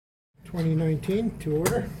2019 to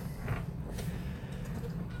order.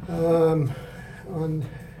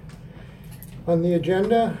 On the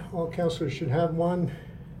agenda, all councillors should have one.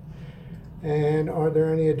 And are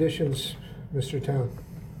there any additions, Mr. Town?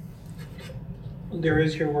 There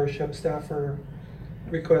is, your worship. Staff are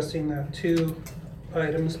requesting that 2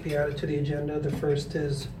 items be added to the agenda. The first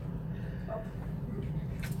is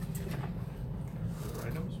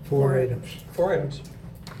Four items. 4 items.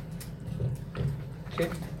 Okay,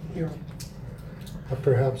 you're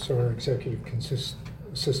Perhaps our executive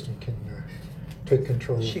assistant can take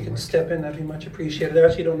control of She the can mic. step in, that'd be much appreciated. I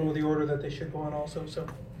actually don't know the order that they should go on also, so.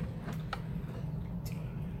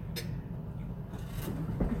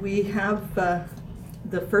 We have,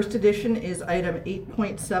 the first edition is item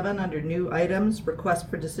 8.7 under new items, request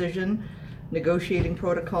for decision, negotiating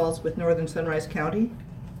protocols with Northern Sunrise County.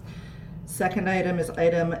 Second item is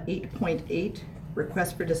item 8.8,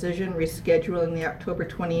 request for decision, rescheduling the October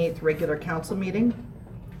 28th regular council meeting.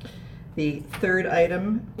 The third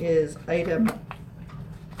item is item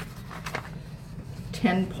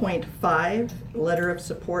 10.5, letter of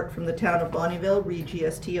support from the town of Bonnyville,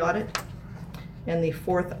 re-GST audit. And the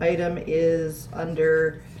fourth item is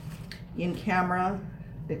under in-camera,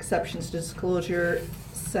 exceptions to disclosure,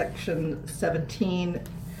 section 17,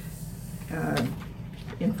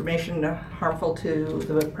 information harmful to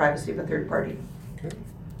the privacy of a third party. Okay.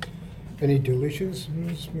 Any deletions,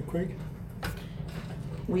 Ms. McQuaig?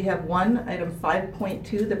 We have one, item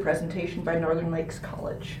 5.2, the presentation by Northern Lakes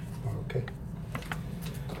College. Okay.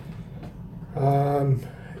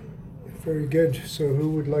 Very good. So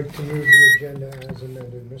who would like to move the agenda as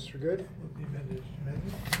amended? Mr. Good?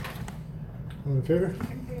 All in favor?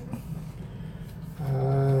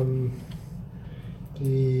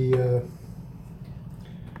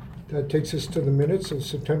 That takes us to the minutes of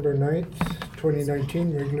September 9th,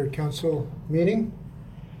 2019, regular council meeting.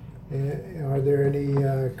 Are there any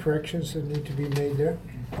corrections that need to be made there?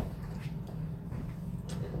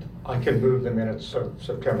 I can move the minutes of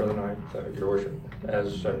September the 9th, Your Worship,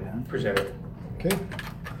 as presented. Okay.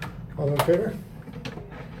 All in favor?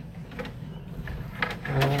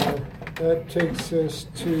 That takes us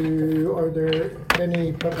to, are there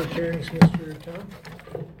any public hearings, Mr. Town?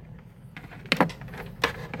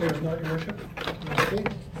 There's not, your worship. Okay.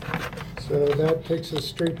 So that takes us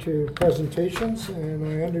straight to presentations, and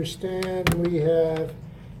I understand we have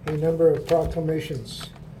a number of proclamations.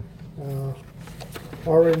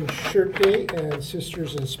 Orange Shirt Day and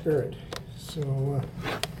Sisters in Spirit. So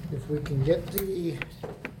if we can get the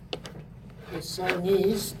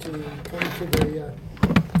signees to come to the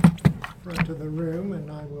front of the room, and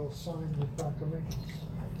I will sign the proclamations.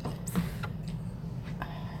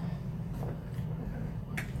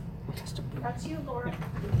 That's you, Laura.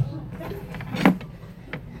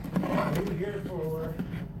 Who's here for?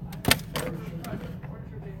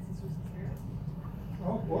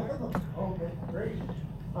 Oh, both of them. Okay, great.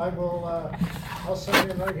 I will, I'll sign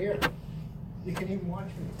in right here. You can even watch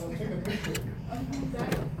me. I'll take a picture of you.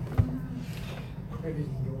 Maybe you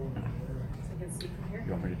can go over there.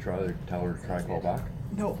 You want me to tell her to try call back?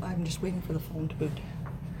 No, I'm just waiting for the phone to boot.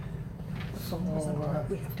 The phone wasn't on.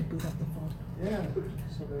 We have to boot up the phone. Yeah,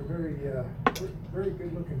 so they're very, very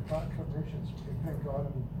good looking proclamations. We can thank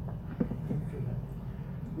God and for that.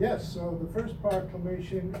 Yes, so the first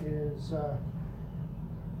proclamation is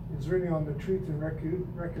really on the Truth and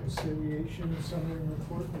Reconciliation Summary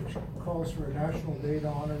Report, which calls for a national day to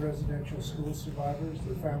honor residential school survivors,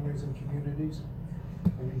 their families and communities,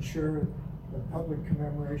 and ensure the public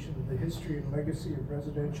commemoration of the history and legacy of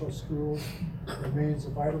residential schools remains a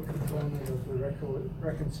vital component of the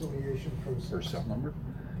reconciliation process. Or cell number?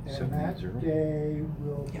 And that 780? day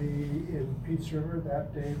will be in Peace River.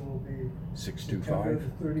 That day will be September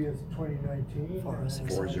 625? 30th, 2019.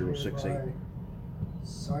 4068.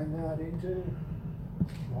 Sign that into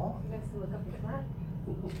law. You guys can look up your flag.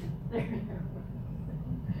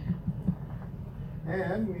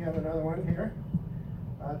 And we have another one here.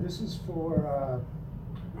 This is for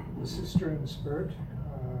the Sister in Spirit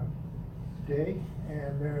Day,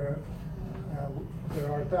 and there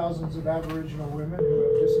are thousands of Aboriginal women who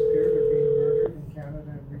have disappeared or been murdered in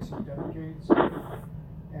Canada in recent decades.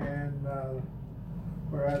 And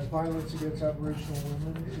whereas violence against Aboriginal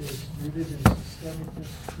women is rooted in systemic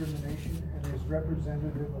discrimination and is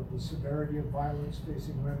representative of the severity of violence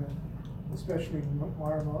facing women, especially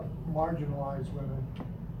marginalized women.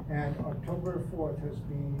 And October 4th has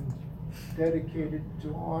been dedicated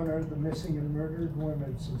to honor the missing and murdered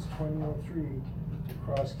women since 2003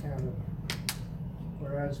 across Canada.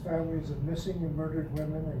 Whereas families of missing and murdered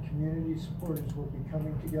women and community supporters will be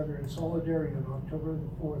coming together in solidarity on October the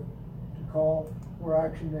 4th to call for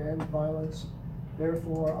action to end violence.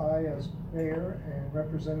 Therefore, I, as mayor and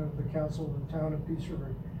representative of the council of the town of Peace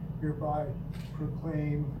River, hereby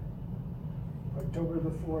proclaim October the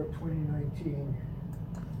 4th, 2019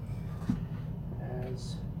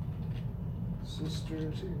 as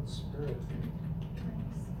Sisters in Spirit.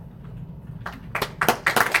 And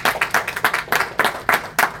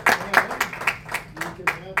you can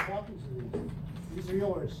have copies of these. These are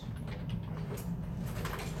yours.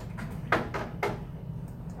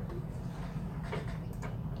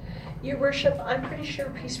 Your worship, I'm pretty sure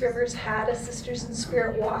Peace River's had a Sisters in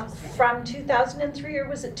Spirit walk from 2003, or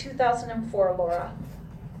was it 2004, Laura?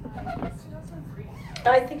 It's 2003.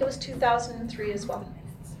 I think it was 2003 as well.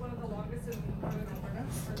 It's one of the longest in Northern Alberta,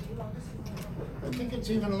 or the longest in Northern Alberta. I think it's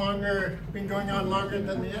even longer, been going on longer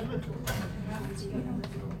than the Edmonton.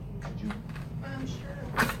 I'm sure.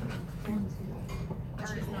 Or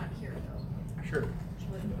is not here though. Sure.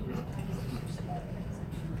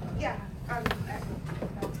 Yeah.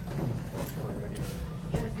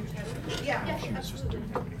 Yeah, absolutely.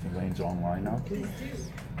 Elaine's online now?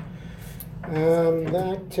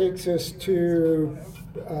 That takes us to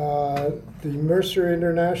the Mercer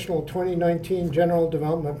International 2019 General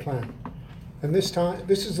Development Plan. And this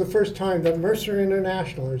is the first time that Mercer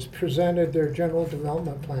International has presented their General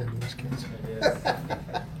Development Plan in this case.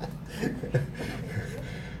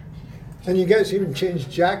 And you guys even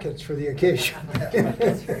changed jackets for the occasion. I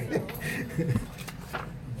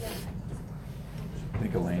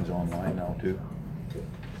think Elaine's online now too.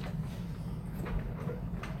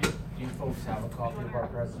 Do you folks have a copy of our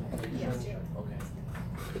presentation? Yes. Okay.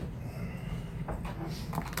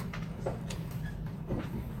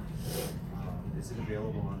 Is it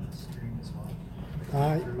available on the screen as well?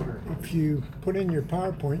 If you put in your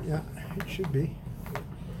PowerPoint, yeah, it should be.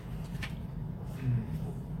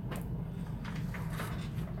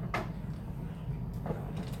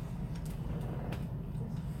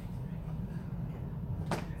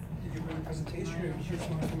 Did you bring a presentation or did you just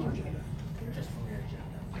want to come on agenda? Just from your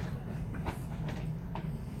agenda.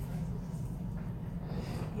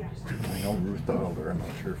 I know Ruth Wilder, I'm not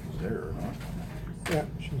sure if she's there or not. Yeah,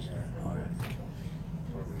 she's there. Okay.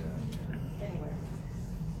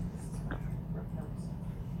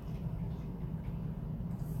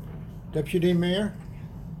 Deputy Mayor?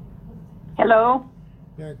 Hello?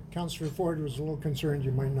 Yeah, Councillor Ford was a little concerned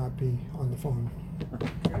you might not be on the phone.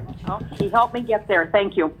 Oh, she helped me get there.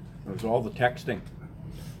 Thank you. It was all the texting.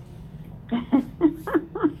 You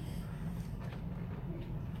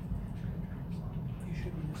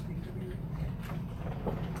should be speaking to me.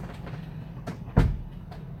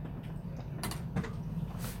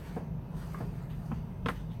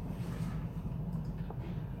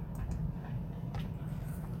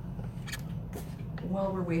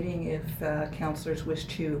 While we're waiting, if councillors wish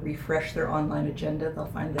to refresh their online agenda, they'll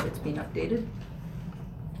find that it's been updated.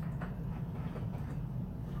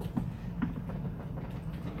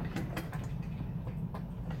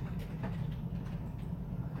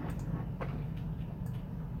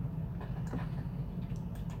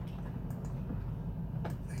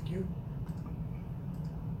 Thank you.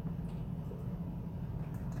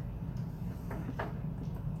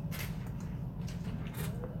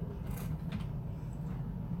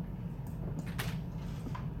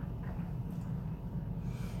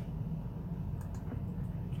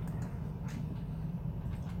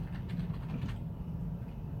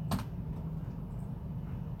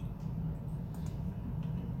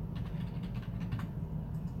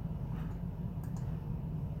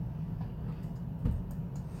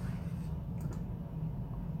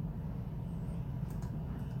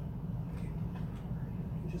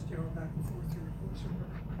 You just arrow back and forth your reports or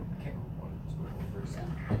Okay.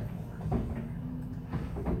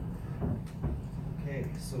 Okay,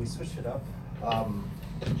 so we switched it up.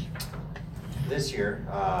 This year,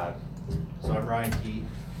 so I'm Ryan Key.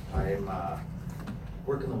 I'm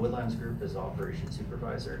work in the Woodlands Group as Operations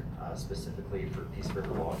Supervisor, specifically for Peace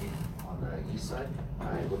River Logging on the east side.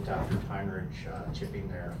 I looked after Pine Ridge chipping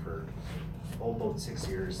there for about 6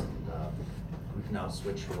 years, and we've now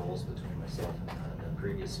switched roles between myself and the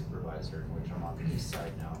previous supervisor, in which I'm on the east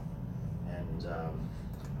side now. And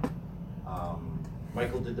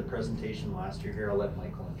Michael did the presentation last year here. I'll let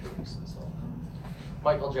Michael introduce himself.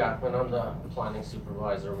 Michael Jackman, I'm the planning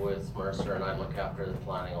supervisor with Mercer, and I look after the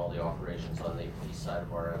planning, all the operations on the east side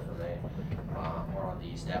of our FMA, or on the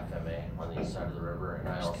east FMA, on the east side of the river, and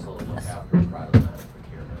I also look after private land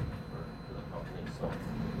procurement for the company. So,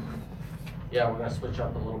 yeah, we're gonna switch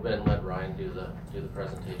up a little bit and let Ryan do the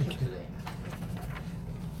presentation today.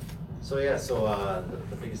 So yeah,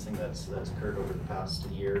 the biggest thing that's occurred over the past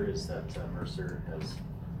year is that Mercer has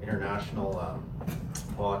International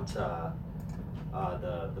bought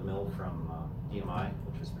the mill from DMI,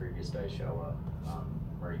 which was previous to Oshawa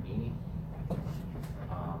Maribini.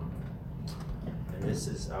 And this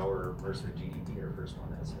is our Mercer GDP, our first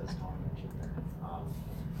one, as Tom mentioned there.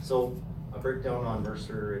 So a breakdown on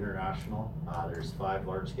Mercer International. There's 5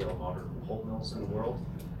 large-scale modern pulp mills in the world,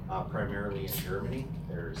 primarily in Germany.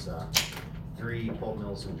 There's 3 pulp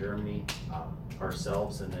mills in Germany,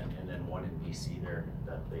 ourselves, and then 1 in BC there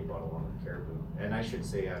that they bought along with Caribou. And I should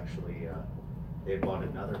say, actually, they bought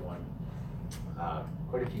another one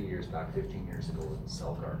quite a few years back, 15 years ago, in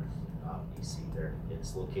Selgar, BC there.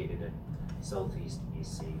 It's located in southeast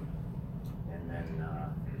BC. And then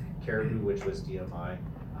Caribou, which was DMI,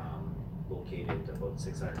 located about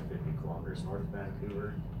 650 kilometers north of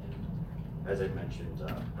Vancouver. And as I mentioned,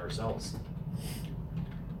 ourselves.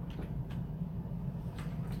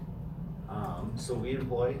 So we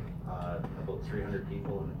employ about 300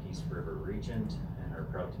 people in the Peace River region and are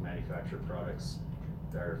proud to manufacture products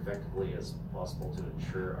that are effectively as possible to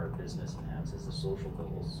ensure our business enhances the social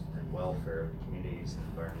goals and welfare of the communities and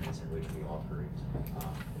environments in which we operate.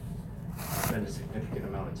 Spend a significant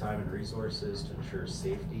amount of time and resources to ensure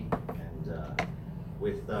safety, and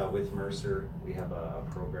with Mercer, we have a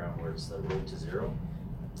program where it's the Road to Zero.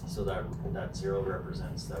 So that zero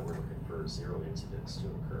represents that we're looking for 0 incidents to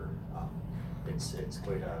occur. It's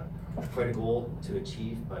quite a goal to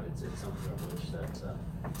achieve, but it's something of which that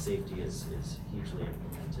safety is hugely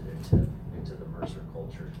implemented into the Mercer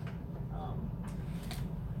culture.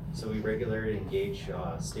 So we regularly engage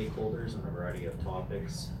stakeholders on a variety of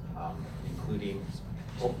topics, including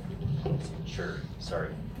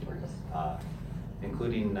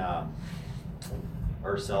including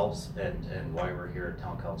ourselves and why we're here at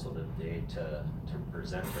Town Council today to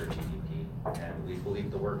present our GDP, and we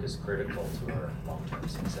believe the work is critical to our long-term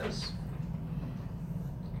success.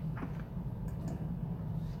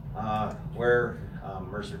 Where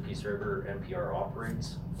Mercer Peace River MPR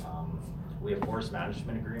operates, we have forest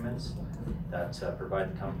management agreements that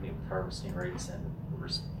provide the company with harvesting rights and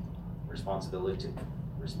responsibility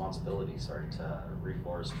to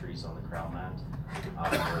reforest trees on the Crown land.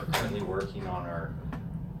 We're currently working on our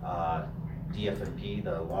DFMP,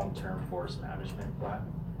 the long-term forest management plan,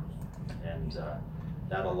 and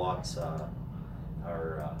that allots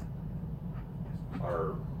our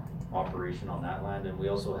operation on that land. And we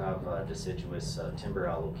also have deciduous timber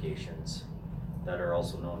allocations that are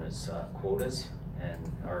also known as quotas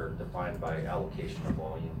and are defined by allocation of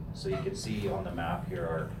volume. So you can see on the map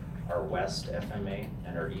here our west FMA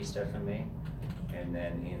and our east FMA, and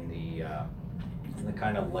then in the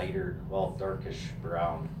kind of lighter, well, darkish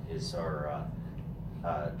brown is our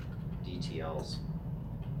DTLs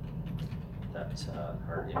that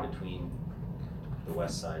are in between the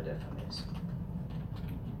west side FMAs.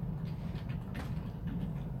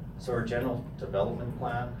 So our general development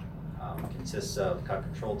plan consists of cut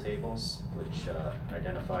control tables, which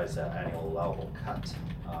identifies the annual allowable cut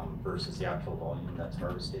versus the actual volume that's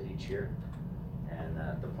harvested each year. And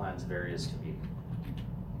the plan's varies to be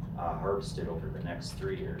harvested over the next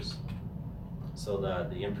 3 years. So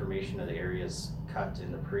the information of the areas cut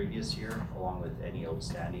in the previous year, along with any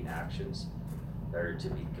outstanding actions that are to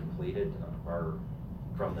be completed, are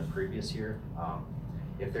from the previous year.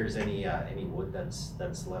 If there's any wood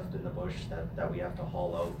that's left in the bush that we have to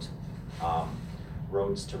haul out,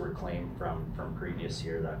 roads to reclaim from previous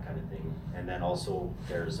year, that kind of thing. And then also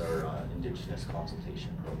there's our Indigenous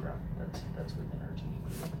consultation program that's within our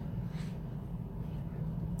GDP.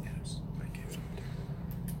 Yes, thank you.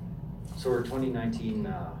 So our 2019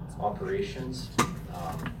 operations,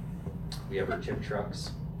 we have our chip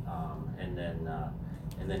trucks, and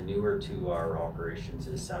then newer to our operations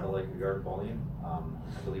is satellite yard volume.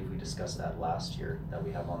 I believe we discussed that last year, that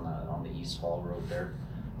we have on the East Hall Road there.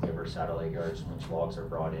 We have our satellite yards in which logs are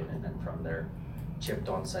brought in and then from there chipped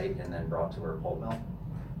on site and then brought to our pulp mill.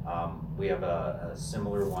 We have a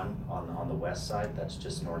similar one on the west side that's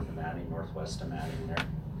just north of Manning, northwest of Manning there.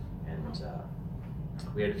 And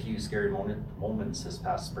we had a few scary moments this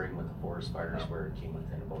past spring with the forest fires where it came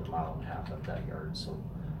within about 1.5 miles of that yard. So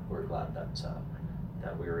we're glad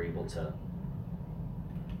that we were able to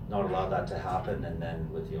not allow that to happen, and then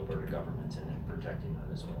with the Alberta government and protecting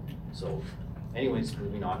that as well. So anyways,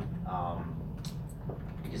 moving on.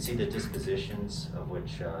 You can see the dispositions of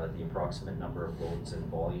which the approximate number of loads and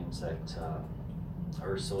volumes that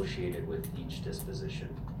are associated with each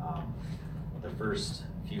disposition. The first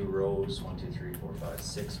few rows, 1, 2, 3, 4, 5,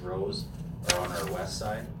 6 rows are on our west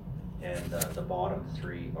side, and the bottom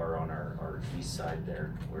 3 are on our east side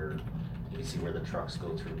there, where you can see where the trucks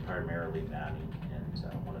go through, primarily Manning,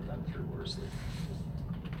 and one of them through Worsley.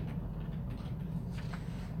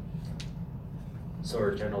 So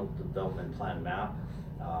our general development plan map,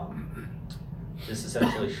 this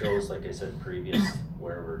essentially shows, like I said previous,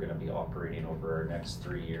 where we're gonna be operating over our next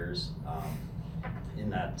 3 years. In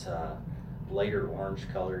that lighter orange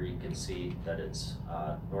color, you can see that it's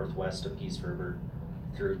northwest of Peace River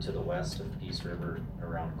through to the west of Peace River,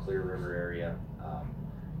 around Clear River area,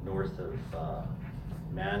 north of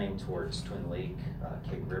Manning towards Twin Lake,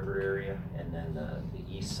 Keg River area, and then the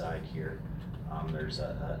east side here, there's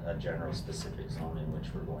a general specific zone in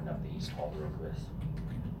which we're going up the East Hall Road with.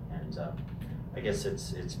 And I guess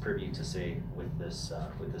it's privy to say with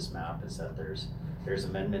this map is that there's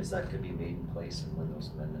amendments that could be made in place, and when those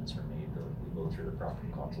amendments are made, we go through the proper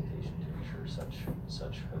consultation to ensure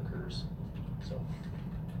such occurs.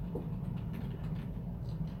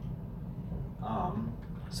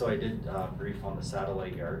 So I did brief on the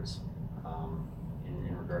satellite yards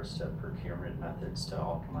in regards to procurement methods to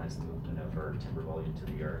optimize the movement of our timber volume to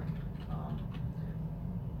the yard.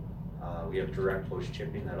 We have direct bush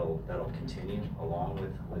chipping that'll continue along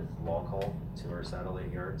with log haul to our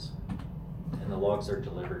satellite yards. And the logs are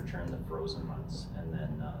delivered during the frozen months, and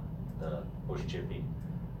then the bush chipping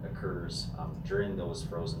occurs during those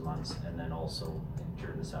frozen months, and then also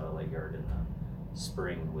during the satellite yard in the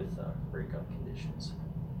spring with breakup conditions.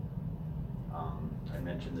 I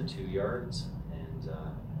mentioned the 2 yards, and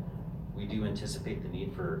we do anticipate the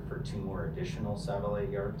need for 2 more additional satellite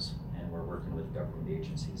yards, and we're working with government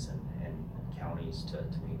agencies and counties to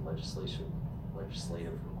meet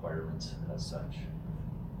legislative requirements as such.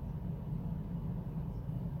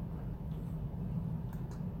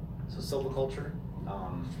 So silviculture,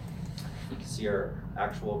 you can see our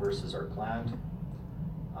actual versus our planned,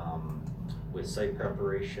 with site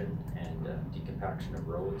preparation and decompaction of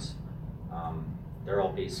roads. They're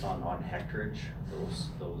all based on hectarage,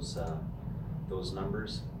 those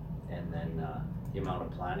numbers, and then the amount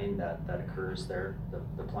of planning that occurs there.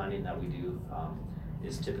 The planning that we do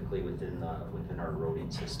is typically within our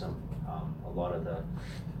roading system. A lot of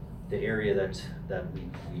the area that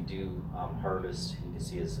we do harvest, you can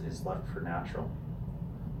see is left for natural.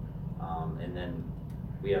 And then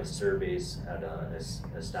we have surveys at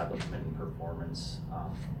establishment and performance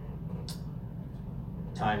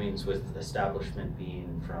timings, with establishment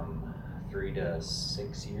being from 3 to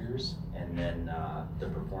 6 years, and then the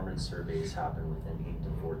performance surveys happen within 8 to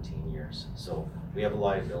 14 years. So we have a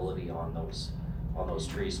liability on those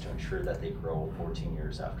trees to ensure that they grow 14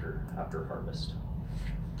 years after harvest.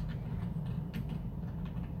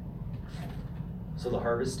 So the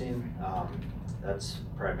harvesting, that's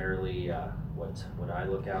primarily what I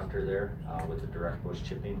look after there with the direct bush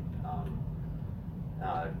chipping.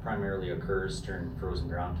 It primarily occurs during frozen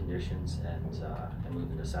ground conditions and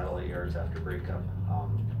moving to satellite yards after breakup.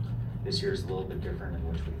 This year is a little bit different, in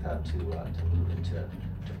which we've had to move into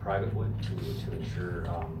private wood to ensure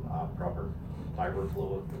proper fiber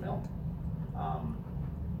flow of the mill.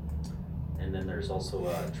 And then there's also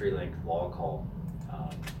a tree length log haul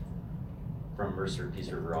from Mercer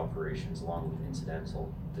Peace River operations, along with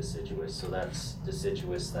incidental deciduous. So that's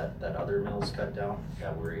deciduous that other mills cut down,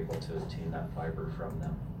 that we're able to obtain that fiber from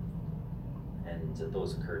them. And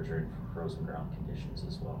those occur during frozen ground conditions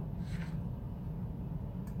as well.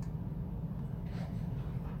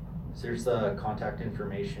 So here's the contact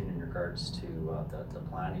information in regards to the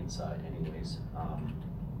planning side anyways.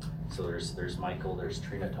 So there's Michael, there's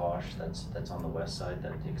Trina Tosh, that's on the west side,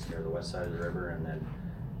 that takes care of the west side of the river, and then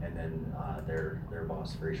their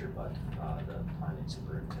boss, Fraser Butt, the planning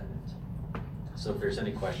superintendent. So if there's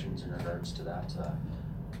any questions in regards to that,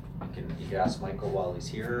 you can ask Michael while he's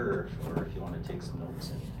here, or if you want to take some notes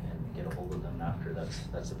and get a hold of them after,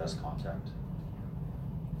 that's the best contact.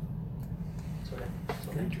 So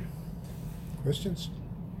thank you. Questions?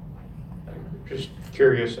 Just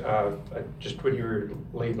curious, just when you were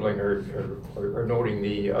labeling or noting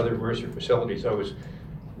the other Mercer facilities, I was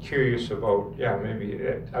curious about,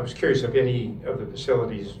 I was curious if any of the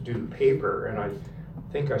facilities do paper, and I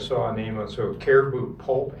think I saw a name on, so Caribou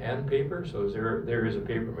Pulp and Paper, so there is a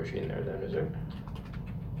paper machine there then, is there?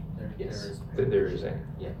 Yes. There is a.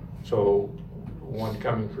 Yeah. So one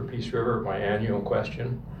coming for Peace River, my annual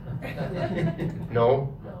question.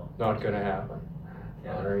 No? No. Not gonna happen.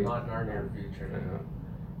 Yeah, All right. not in our near future.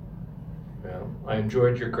 Well, I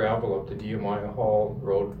enjoyed your gravel up the DMI Hall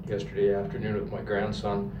Road yesterday afternoon with my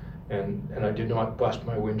grandson, and I did not bust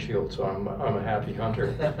my windshield, so I'm a happy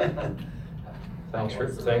hunter. Thanks for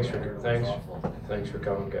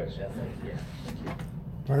coming, guys. Yeah, thank you.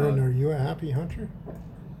 Byron, are you a happy hunter?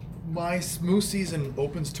 My moose season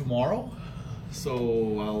opens tomorrow,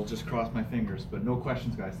 so I'll just cross my fingers. But no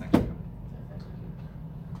questions, guys. Thanks for coming.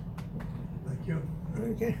 Thank you.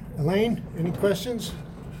 Okay, Elaine, any questions?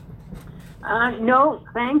 No,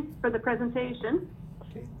 thanks for the presentation.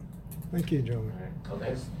 Okay. Thank you, gentlemen. So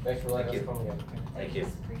thanks for letting us come again. Thank you.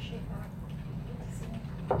 Appreciate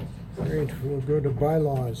that. Great, we'll go to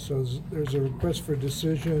bylaws. So there's a request for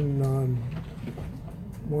decision on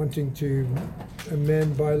wanting to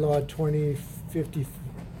amend bylaw 2050,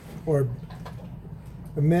 or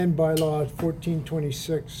amend bylaw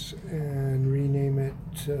 1426 and rename it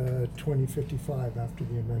 2055 after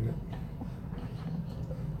the amendment.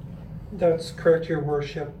 That's correct, Your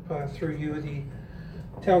Worship. Through you, the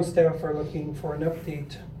town staff are looking for an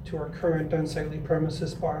update to our current unsightly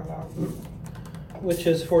premises bylaw, which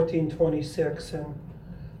is 1426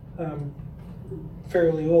 and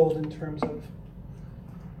fairly old in terms of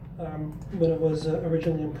when it was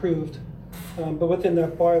originally improved. But within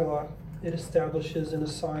that bylaw, it establishes and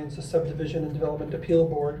assigns the Subdivision and Development Appeal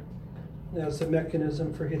Board as a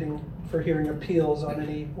mechanism for hearing appeals on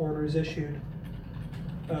any orders issued.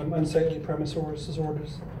 Unsightly premises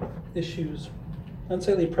orders issued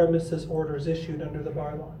under the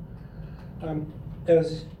bylaw.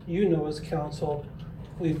 As you know, as council,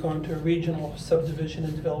 we've gone to a regional subdivision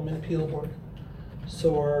and development appeal board.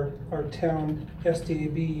 So our town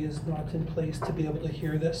SDAB is not in place to be able to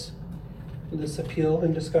hear this appeal.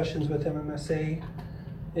 In discussions with MMSA,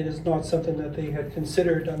 it is not something that they had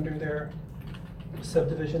considered under their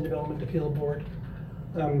subdivision development appeal board.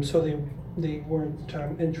 So they weren't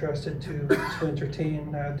interested to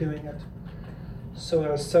entertain doing it. So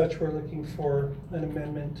as such, we're looking for an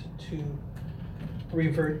amendment to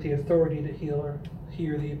revert the authority to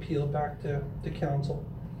hear the appeal back to council.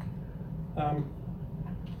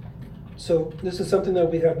 So this is something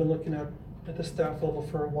that we have been looking at the staff level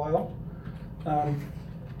for a while.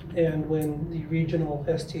 And when the regional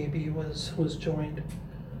STAB was joined,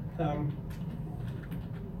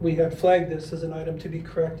 we had flagged this as an item to be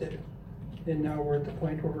corrected. And now we're at the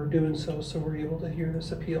point where we're doing so we're able to hear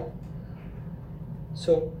this appeal.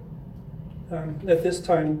 So at this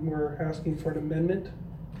time, we're asking for an amendment.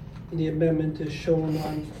 The amendment is shown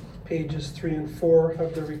on pages 3 and 4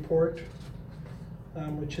 of the report,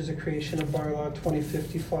 which is a creation of bylaw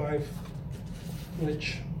 2055,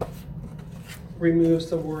 which removes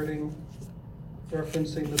the wording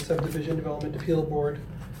referencing the Subdivision Development Appeal Board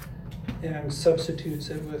and substitutes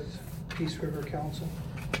it with Peace River Council.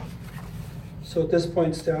 So at this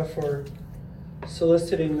point, staff are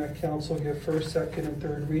soliciting that council give first, second, and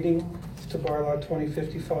third reading to bylaw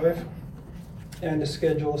 2055 and to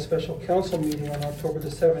schedule a special council meeting on October the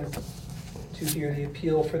 7th to hear the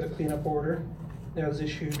appeal for the cleanup order as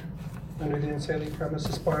issued under the unsightly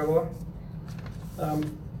premises bylaw.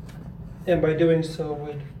 And by doing so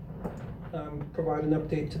would provide an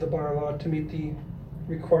update to the bylaw to meet the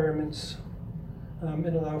requirements and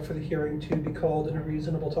allow for the hearing to be called in a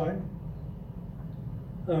reasonable time.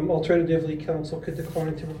 Alternatively, council could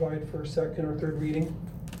decline to provide for a second or third reading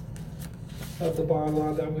of the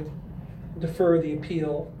bylaw. That would defer the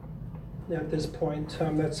appeal at this point.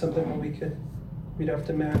 That's something that we'd have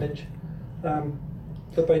to manage.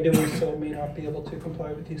 But by doing so, may not be able to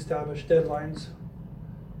comply with the established deadlines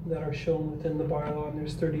that are shown within the bylaw, and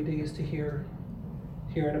there's 30 days to hear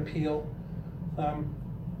an appeal,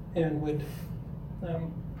 and would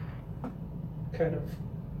kind of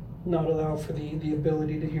not allow for the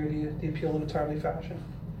ability to hear the appeal in a timely fashion.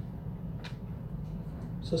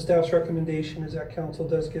 So staff's recommendation is that council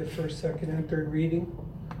does give first, second, and third reading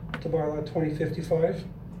to bylaw 2055,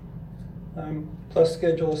 plus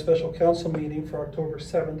schedule a special council meeting for October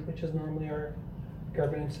 7th, which is normally our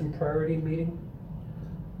governance and priority meeting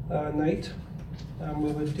night.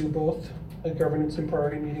 We would do both a governance and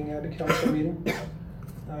priority meeting and a council meeting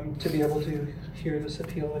to be able to hear this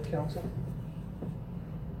appeal at council.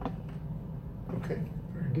 Okay,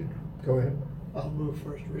 very good. Go ahead. I'll move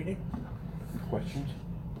first reading. Questions?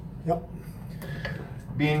 Yep.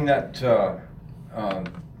 Being that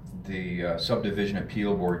the subdivision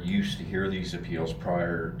appeal board used to hear these appeals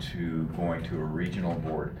prior to going to a regional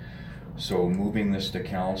board, so moving this to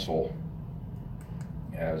council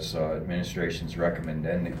as administration's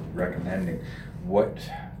recommending, what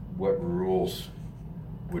rules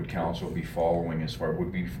would council be following as far,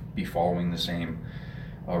 would be following the same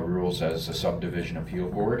rules as the subdivision appeal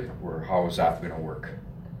board, or how is that going to work?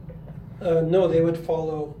 No, they would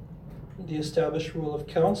follow the established rule of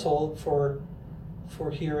council for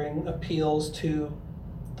hearing appeals to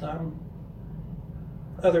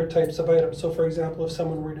other types of items. So for example, if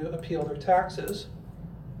someone were to appeal their taxes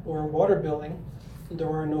or water billing, there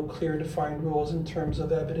are no clear defined rules in terms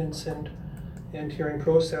of evidence and hearing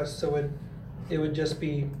process. So it would just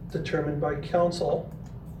be determined by council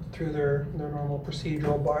through their normal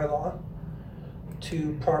procedural bylaw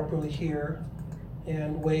to properly hear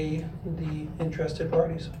and weigh the interested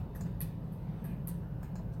parties.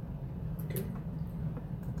 Okay.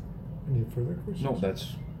 Any further questions?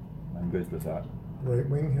 No, I'm good with that. Right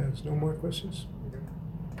wing has no more questions?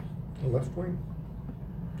 The left wing?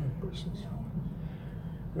 No questions?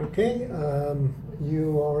 Okay,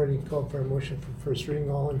 you already called for a motion for first reading.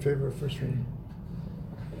 All in favor of first reading?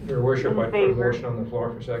 Your worship, In I put a favor. motion on the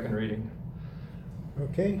floor for second reading.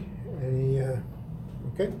 Okay,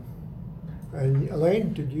 okay. And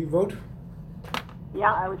Elaine, did you vote?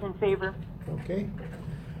 Yeah, I was in favor. Okay.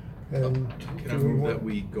 And Can I do we move want- that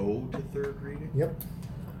we go to third reading? Yep.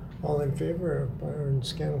 All in favor of Byron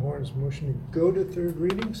Scanlon's motion to go to third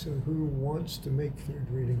reading? So who wants to make third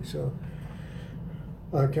reading? So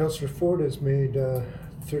Councillor Ford has made to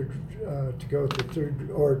go to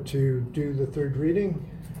third, or to do the third reading,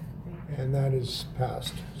 and that is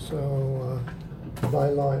passed. So the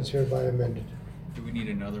bylaw is hereby amended. Do we need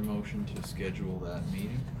another motion to schedule that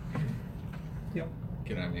meeting? Yep.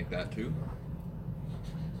 Can I make that too?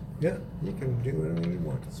 Yeah, you can do whatever you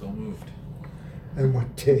want. So moved. And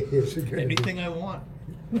what day is it going to be? Anything I want.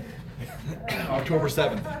 October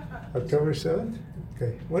 7th. October 7th?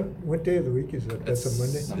 Okay. What day of the week is that? That's a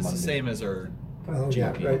Monday? It's the Monday. same as our Oh,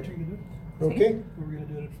 yeah, GP. right. Okay. We're gonna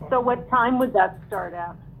do it at 5. So what time would that start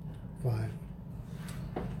at? 5.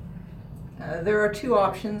 There are two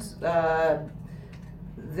options.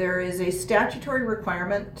 There is a statutory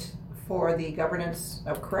requirement for the governance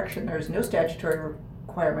of correction. There is no statutory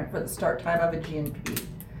requirement for the start time of a GNP.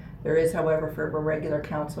 There is, however, for a regular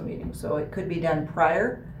council meeting. So it could be done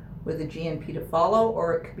prior with the GNP to follow,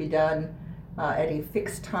 or it could be done at a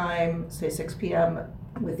fixed time, say 6 p.m.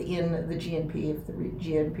 within the GNP if the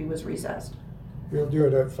GNP was recessed. We'll do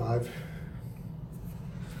it at 5.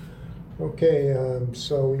 Okay,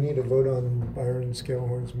 so we need a vote on Byron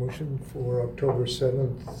Scalehorn's motion for October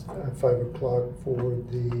 7th at 5 o'clock for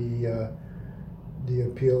the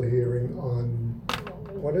appeal hearing on,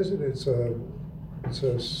 what is it? It's a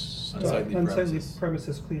Unsightly Unsightly premises.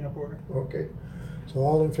 premises cleanup order. Okay, so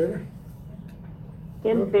all in favor?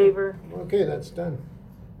 In Okay. favor. Okay, that's done.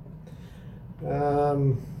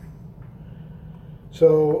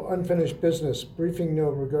 So unfinished business, briefing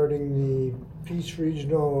note regarding the Peace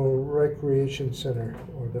Regional Recreation Center,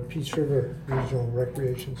 or the Peace River Regional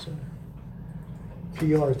Recreation Center.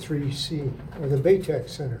 PR3C, or the Baytech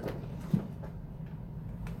Center.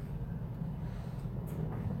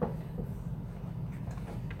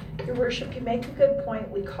 Your worship, you make a good point.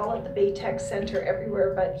 We call it the Baytech Center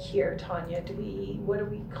everywhere but here, Tanya. What are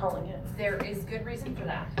we calling it? There is good reason for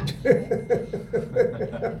that,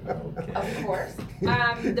 Okay. of course.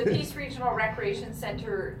 The Peace Regional Recreation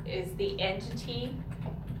Center is the entity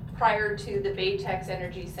prior to the Baytex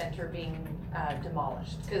Energy Center being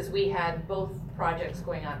demolished. Because we had both projects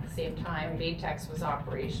going on at the same time. Baytex was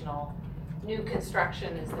operational. New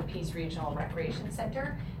construction is the Peace Regional Recreation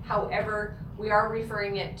Center. However, we are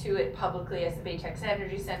referring to it publicly as the Baytex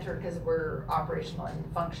Energy Center because we're operational and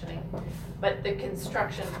functioning. But the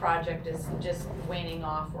construction project is just waning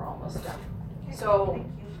off, we're almost done. So,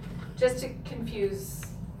 just to confuse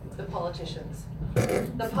the politicians,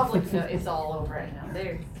 the public is all over it now.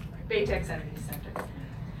 They're Baytex Energy Center.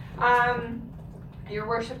 Your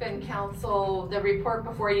worship and council, the report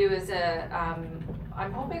before you is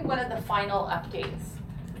I'm hoping one of the final updates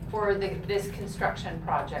for this construction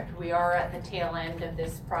project. We are at the tail end of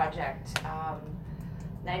this project.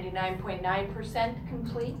 99.9%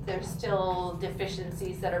 complete. There's still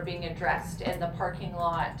deficiencies that are being addressed, and the parking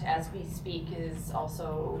lot, as we speak, is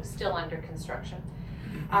also still under construction.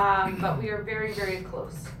 But we are very, very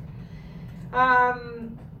close.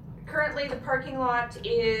 Currently, the parking lot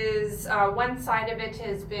is, one side of it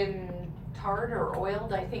has been tarred or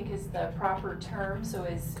oiled, I think is the proper term, so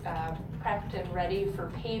is prepped and ready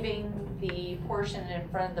for paving. The portion in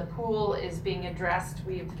front of the pool is being addressed.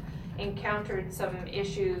 We've encountered some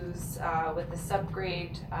issues with the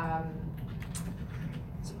subgrade.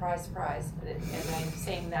 Surprise, surprise, and I'm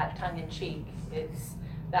saying that tongue in cheek.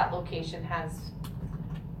 That location has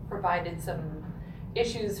provided some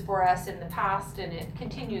issues for us in the past, and it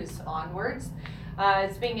continues onwards.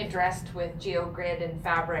 It's being addressed with GeoGrid and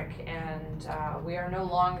Fabric, and we are no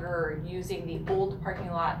longer using the old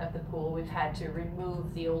parking lot of the pool. We've had to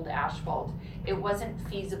remove the old asphalt. It wasn't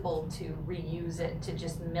feasible to reuse it, to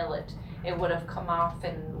just mill it. It would have come off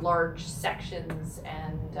in large sections,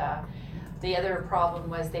 and the other problem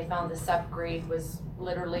was they found the subgrade was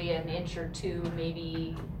literally an inch or two,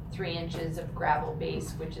 maybe 3 inches of gravel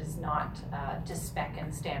base, which is not to spec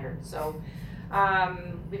and standard. So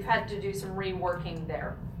we've had to do some reworking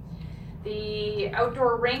there. The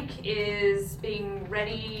outdoor rink is being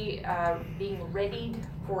readied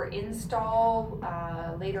for install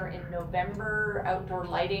later in November. Outdoor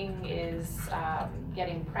lighting is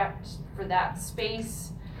getting prepped for that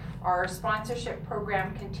space. Our sponsorship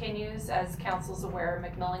program continues. As council's aware,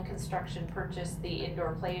 Macmillan Construction purchased the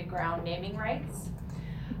indoor playground naming rights.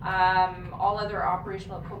 All other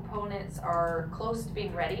operational components are close to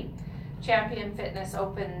being ready. Champion Fitness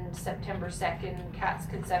opened September 2nd. Cat's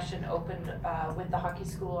Concession opened with the hockey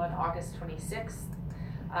school on August 26th.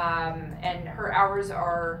 And her hours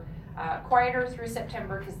are quieter through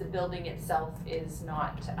September because the building itself is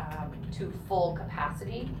not to full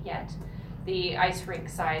capacity yet. The ice rink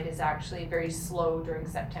side is actually very slow during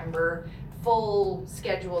September. Full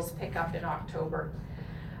schedules pick up in October.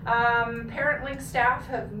 ParentLink staff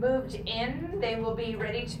have moved in. They will be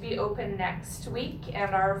ready to be open next week,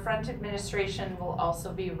 and our front administration will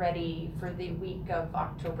also be ready for the week of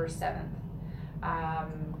October 7th.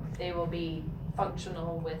 They will be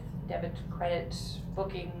functional with debit, credit,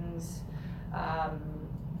 bookings,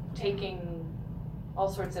 taking all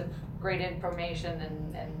sorts of great information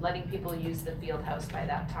and letting people use the field house by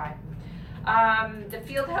that time. The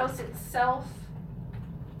field house itself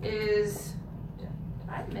is, did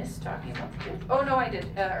I miss talking about the field? Oh no, I did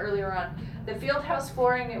earlier on. The field house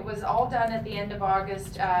flooring, it was all done at the end of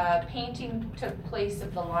August. Painting took place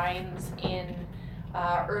of the lines in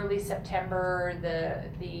early September.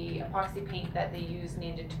 The epoxy paint that they used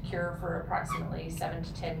needed to cure for approximately 7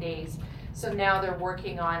 to 10 days. So now they're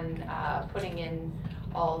working on putting in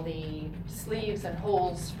all the sleeves and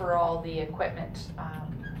holes for all the equipment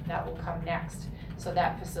that will come next. So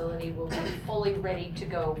that facility will be fully ready to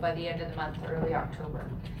go by the end of the month, early October.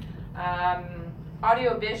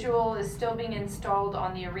 Audio visual is still being installed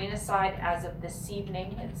on the arena side as of this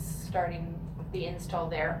evening. It's starting the install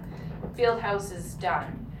there. Fieldhouse is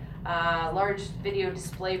done. Large video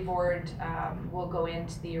display board will go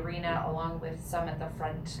into the arena along with some at the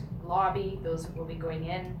front lobby. Those will be going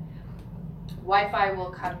in. Wi-Fi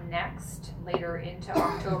will come next, later into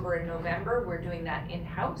October and November. We're doing that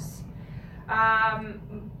in-house.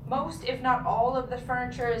 Most, if not all, of the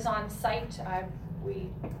furniture is on site. We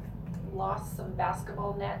lost some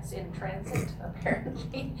basketball nets in transit,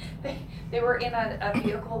 apparently. They were in a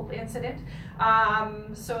vehicle incident.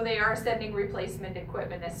 So they are sending replacement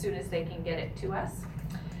equipment as soon as they can get it to us.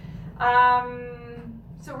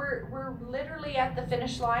 So we're literally at the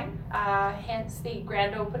finish line, hence the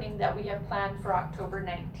grand opening that we have planned for October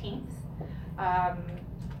 19th.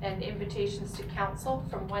 And invitations to council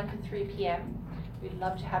from 1 to 3 p.m. We'd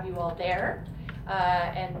love to have you all there,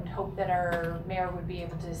 and hope that our mayor would be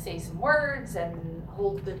able to say some words and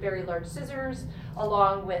hold the very large scissors,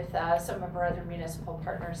 along with some of our other municipal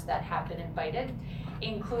partners that have been invited,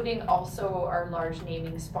 including also our large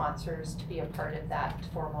naming sponsors to be a part of that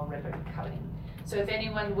formal ribbon cutting. So if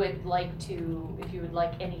anyone would like to, if you would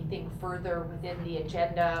like anything further within the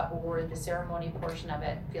agenda or the ceremony portion of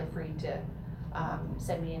it, feel free to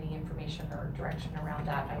send me any information or direction around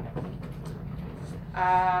that item.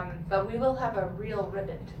 But we will have a real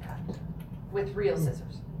ribbon to cut with real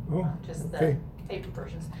scissors, not just the paper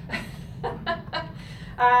versions.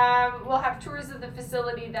 We'll have tours of the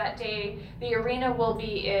facility that day. The arena will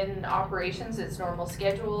be in operations, its normal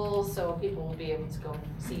schedule, so people will be able to go and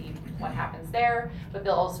see what happens there, but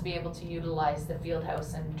they'll also be able to utilize the field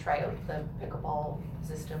house and try out the pickleball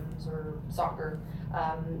systems or soccer.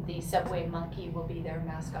 The Subway Monkey will be their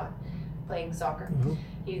mascot playing soccer.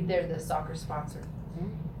 They're the soccer sponsor.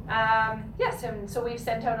 Yes, and so we've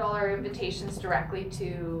sent out all our invitations directly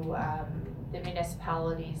to the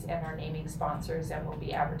municipalities and our naming sponsors, and we'll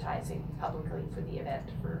be advertising publicly for the event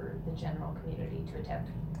for the general community to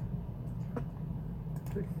attend.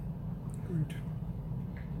 Great.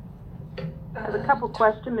 I have a couple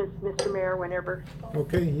questions, Mr. Mayor, whenever.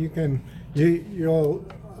 Okay, you can,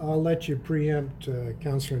 I'll let you preempt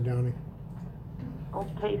Councillor Downing.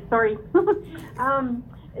 Okay, sorry.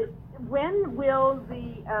 When will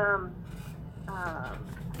the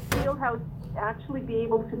field house actually be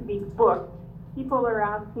able to be booked? People are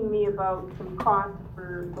asking me about some costs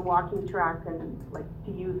for the walking track and like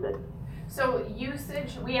to use it. So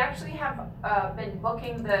usage, we actually have been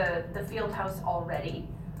booking the field house already.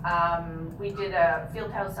 We did a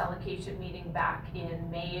field house allocation meeting back in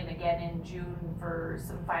May and again in June for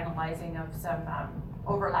some finalizing of some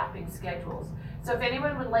overlapping schedules. So if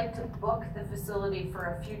anyone would like to book the facility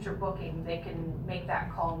for a future booking, they can make that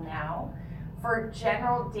call now. For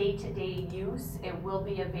general day-to-day use, it will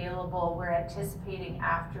be available, we're anticipating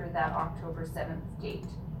after that October 7th date.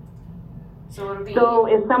 So it'll be... So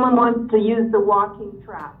if someone wants to use the walking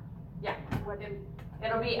track? Yeah.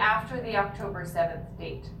 It'll be after the October 7th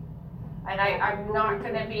date. And I'm not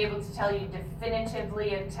gonna be able to tell you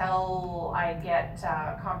definitively until I get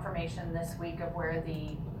confirmation this week of where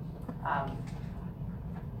the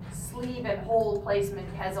sleeve and hole placement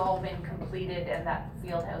has all been completed and that the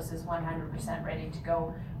field house is 100% ready to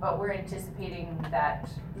go. But we're anticipating that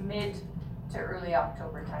mid to early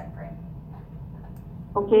October timeframe.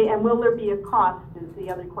 Okay, and will there be a cost is the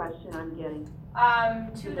other question I'm getting.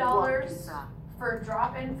 $2 for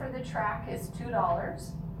drop-in for the track is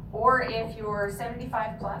 $2. Or if you're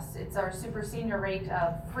 75 plus, it's our super senior rate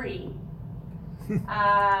of free.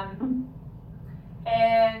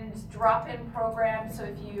 And drop-in program, so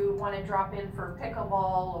if you want to drop in for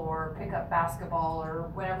pickleball or pick up basketball or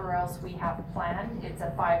whatever else we have planned, it's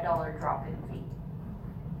a $5 drop-in fee.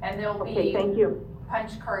 And there'll Okay, be thank you.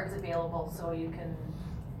 punch cards available so you can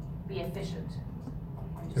be efficient.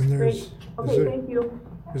 And there's, Great. Okay, thank you.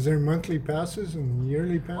 is there monthly passes and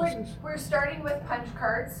yearly passes? We're starting with punch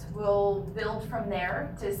cards. We'll build from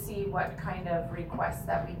there to see what kind of requests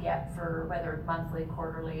that we get for whether monthly,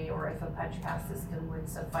 quarterly, or if a punch pass system would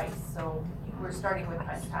suffice. So we're starting with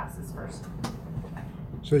punch passes first.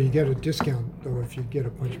 So you get a discount though if you get a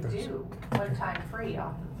punch pass? You do, one time free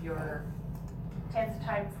off of your 10th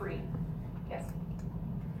time free, yes.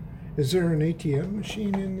 Is there an ATM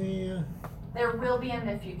machine in the, There will be in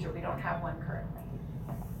the future, we don't have one currently.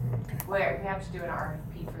 okay. Where we have to do an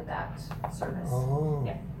RFP for that service. Oh.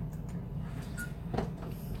 Yeah.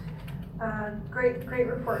 Great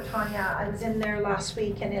report, Tanya. I was in there last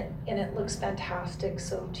week and it looks fantastic.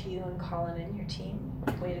 So to you and Colin and your team,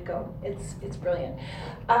 way to go. It's brilliant.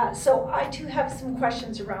 So I too have some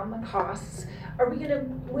questions around the costs. Are we gonna,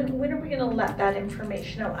 when are we gonna let that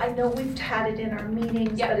information out? I know we've had it in our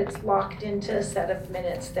meetings, Yeah. but it's locked into a set of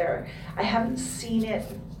minutes there. I haven't seen it.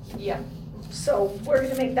 Yeah. So we're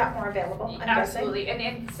gonna make that more available, I'm guessing. Absolutely, and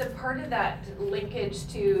it's a part of that linkage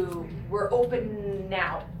to, we're open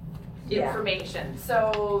now Yeah. information.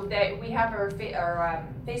 So that we have our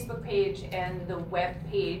Facebook page and the web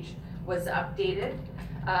page was updated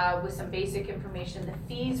with some basic information. The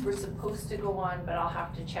fees were supposed to go on, but I'll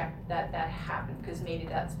have to check that happened because maybe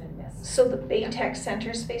that's been missed. So the Baytech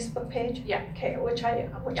Center's Facebook page? Yeah. Okay, which I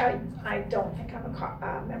don't think I'm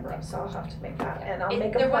a member of, so I'll have to make that, and I'll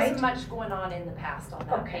make a There point. wasn't much going on in the past on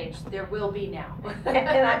that Okay. page. There will be now. And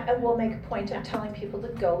I will make a point of telling people to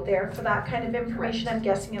go there for that kind of information. Correct. I'm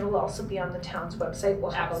guessing it'll also be on the town's website.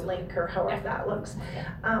 We'll have Absolutely. a link or however Yeah. that looks.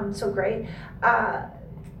 So great.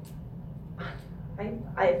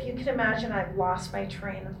 If you can imagine, I've lost my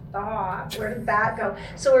train of thought. Where did that go?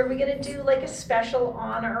 So are we gonna do like a special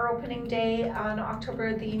on our opening day on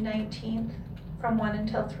October the 19th from 1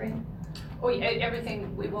 until 3? Oh, yeah,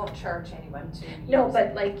 everything, we won't charge anyone to No, use but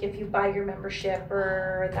it. like if you buy your membership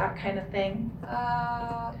or that kind of thing.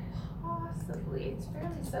 Possibly, it's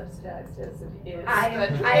fairly subsidized as it is. I but-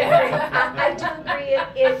 do agree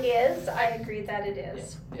it is. I agree that it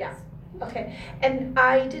is. Yeah. Okay. And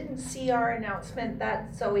I didn't see our announcement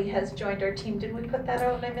that Zoe has joined our team. Did we put that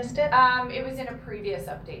out and I missed it? It was in a previous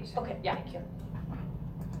update. Okay, Yeah. thank you.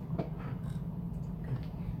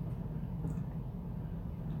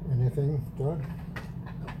 Anything, Doug?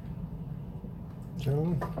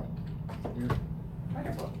 Gentlemen?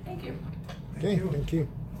 Wonderful, thank you. Okay, thank you.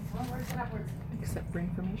 Onwards and upwards. Except for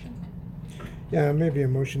information. Yeah, maybe a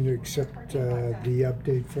motion to accept the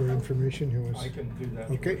update for information. Who was? I can do that.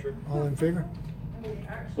 Okay, all in favor?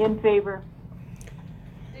 In favor.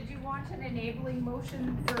 Did you want an enabling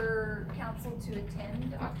motion for council to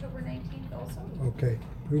attend October 19th also? Okay,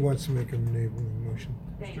 who wants to make an enabling motion?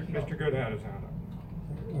 Thank you. Mr. Good had his hand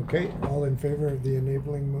up. Okay, all in favor of the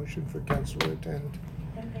enabling motion for council to attend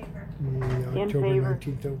In favor. the In October favor.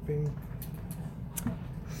 19th opening?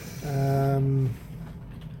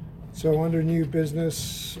 So under new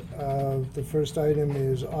business, the first item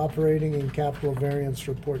is operating and capital variance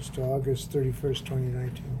reports to August 31st,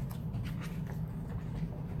 2019.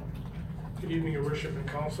 Good evening, Your Worship and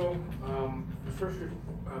Council. The first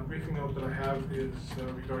briefing note that I have is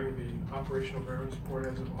regarding the operational variance report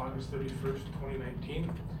as of August 31st, 2019.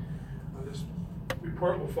 This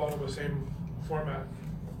report will follow the same format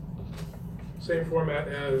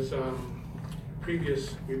as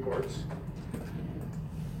previous reports.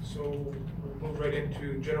 So we'll move right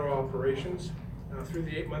into general operations. Through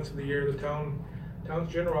the 8 months of the year, the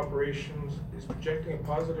town's general operations is projecting a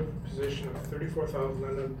positive position of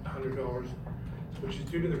 $34,900, which is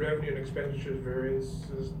due to the revenue and expenditures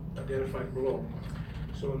variances identified below.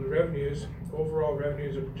 So in the revenues, overall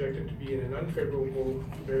revenues are projected to be in an unfavorable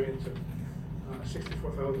variance of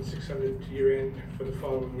 $64,600 to year end for the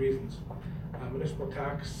following reasons. Municipal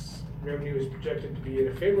tax revenue is projected to be in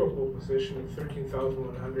a favorable position of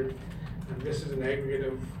 13,100, and this is an aggregate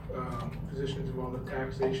of positions of all the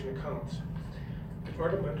taxation accounts.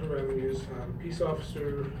 Departmental revenues, peace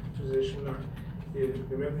officer position,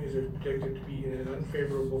 the revenues are projected to be in an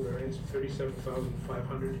unfavorable variance of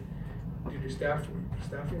 37,500 due to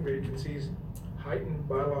staffing vacancies, heightened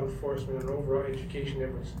bylaw enforcement, and overall education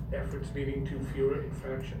efforts leading to fewer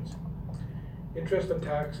infractions. Interest on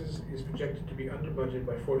taxes is projected to be under budget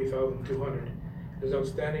by 40,200, as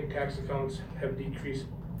outstanding tax accounts have decreased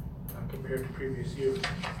compared to previous years.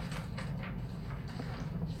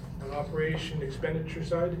 On operation expenditure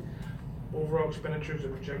side, overall expenditures are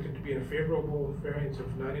projected to be in a favorable variance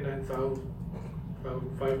of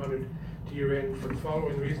 99,500 to year end for the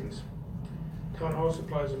following reasons. Town hall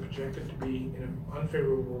supplies are projected to be in an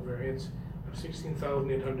unfavorable variance of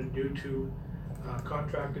 16,800 due to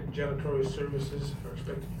contracted janitorial services are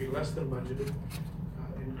expected to be less than budgeted,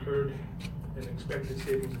 incurred an expected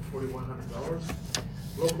savings of $4,100.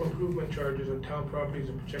 Local improvement charges on town properties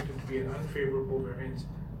are projected to be an unfavorable variance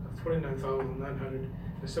of 29,900,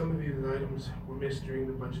 as some of these items were missed during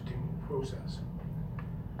the budgeting process.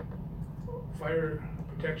 Fire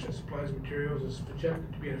protection supplies materials is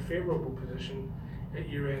projected to be in a favorable position at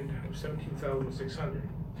year end of 17,600.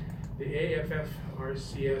 The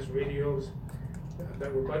AFF-RCS radios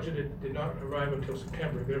that were budgeted did not arrive until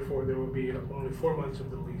September, therefore there will be only 4 months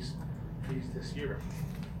of the lease fees this year.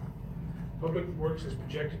 Public Works is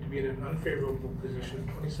projected to be in an unfavorable position of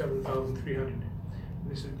 27,300.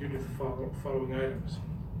 This is due to the following items.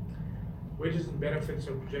 Wages and benefits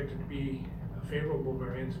are projected to be a favorable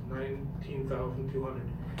variance of 19,200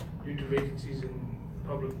 due to vacancies in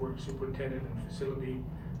Public Works Superintendent and Facility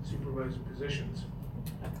Supervisor positions.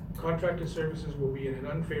 Contracted services will be in an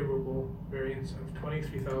unfavorable variance of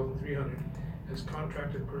 23,300 as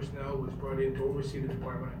contracted personnel was brought in to oversee the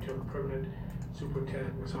department until the permanent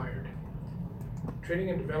superintendent was hired. Training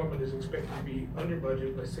and development is expected to be under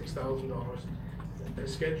budget by $6,000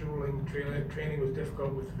 as scheduling training was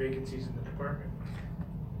difficult with the vacancies in the department.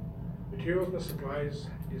 Materials and supplies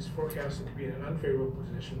is forecasted to be in an unfavorable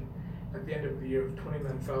position at the end of the year of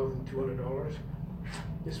 $29,200.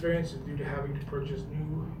 This variance is due to having to purchase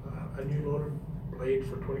a new loader blade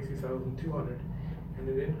for $23,200 and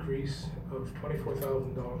an increase of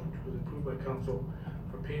 $24,000, which was approved by council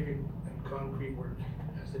for paving and concrete work,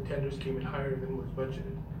 as the tenders came in higher than was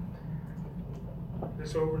budgeted.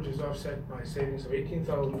 This overage is offset by savings of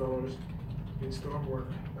 $18,000 in storm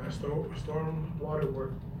water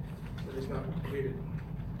work that is not completed.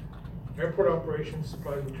 Airport operations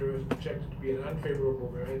supplies materials projected to be an unfavorable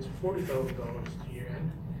variance of $40,000 to year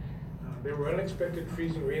end. There were unexpected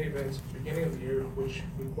freezing rain events at the beginning of the year, which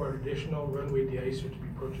required additional runway de-icer to be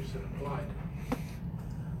purchased and applied.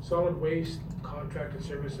 Solid waste contracted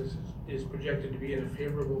services is projected to be in a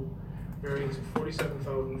favorable variance of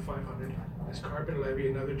 $47,500 as carbon levy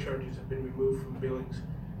and other charges have been removed from billings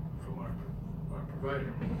from our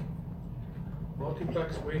provider.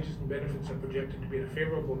 Multiplex wages and benefits are projected to be in a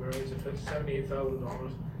favorable variance of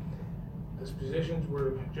 $78,000 as positions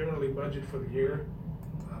were generally budgeted for the year,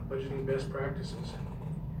 budgeting best practices,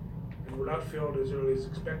 and were not filled as early as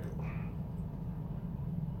expected.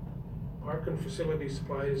 Park and facility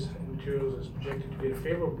supplies and materials is projected to be in a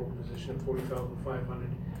favorable position of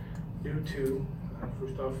 $40,500 due to,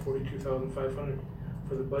 first off, $42,500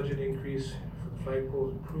 for the budget increase for the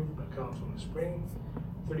flagpoles approved by council in the spring,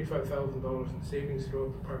 $35,000 in savings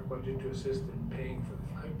throughout the park budget to assist in paying for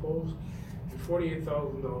the flagpoles, and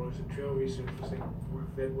 $48,000 in trail resurfacing work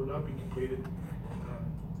that will not be completed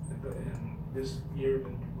and this year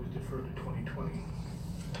was deferred to 2020.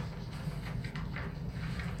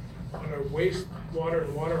 On our waste, water,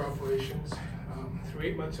 and water operations, through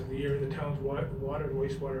 8 months of the year, the town's water and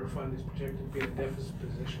wastewater fund is projected to be in a deficit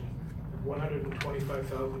position of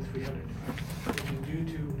 $125,300, which is due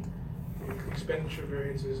to expenditure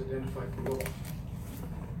variances identified below.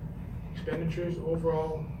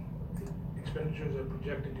 Overall expenditures are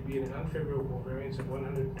projected to be in an unfavorable variance of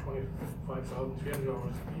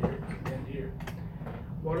 $125,300 a year.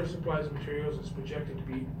 Water supplies and materials is projected to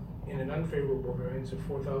be in an unfavorable variance of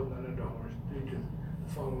 $4,900 due to the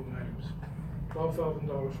following items.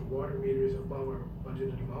 $12,000 for water meters above our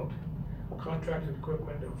budgeted amount, contracted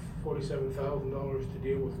equipment of $47,000 to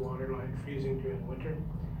deal with water line freezing during the winter,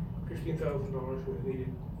 $15,000 was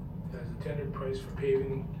needed as the tender price for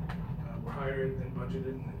paving were higher than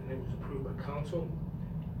budgeted and it was approved by council.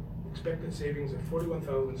 Expected savings of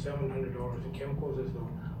 $41,700 in chemicals as the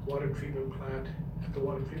water treatment plant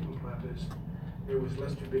is, there was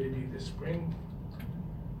less turbidity this spring.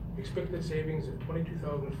 Expected savings of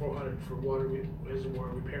 $22,400 for water reservoir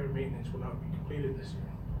repair and maintenance will not be completed this year.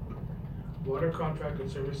 Water contracted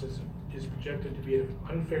services is projected to be an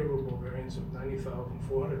unfavorable variance of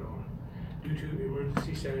 $90,400 due to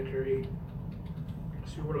emergency sanitary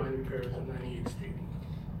sewer line repairs on 98th Street,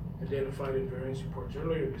 identified in variance reports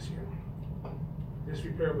earlier this year. This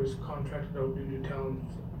repair was contracted out due to town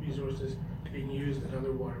resources being used at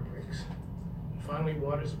other water breaks. Finally,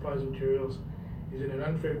 water supplies and materials is in an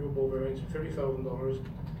unfavorable variance of $30,000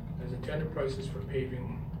 as the tender prices for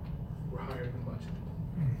paving were higher than budget.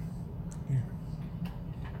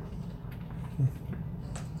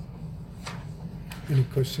 Any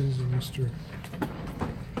questions of Mr.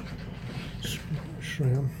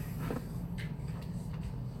 Schramm?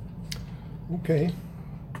 Okay.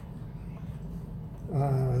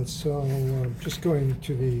 So just going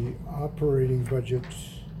to the operating budget,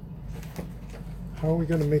 how are we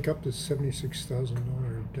gonna make up this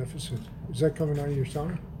 $76,000 deficit? Is that coming out of your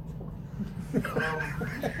salary? If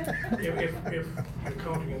you're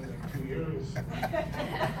counting in like 2 years,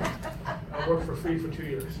 I'll work for free for 2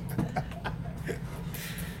 years.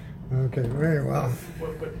 Okay, very well.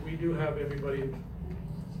 But we do have everybody,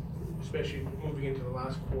 especially moving into the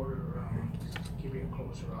last quarter, keeping a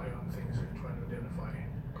closer eye on things and trying to identify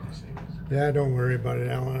cost savings. Yeah, don't worry about it,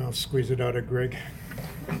 Alan. I'll squeeze it out of Greg.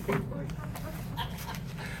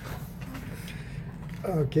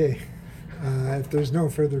 Okay, if there's no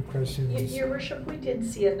further questions. Your worship, we did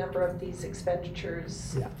see a number of these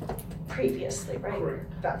expenditures previously, right?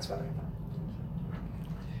 Correct. That's what I thought.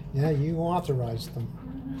 Yeah, you authorized them.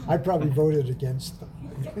 I probably voted against them.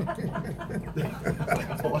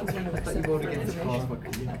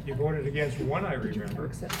 You voted against one, I remember.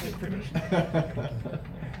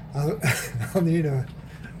 I'll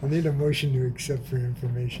need a motion to accept for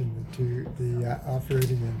information to the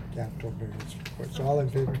operating and capital variance reports. All in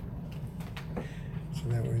favor? So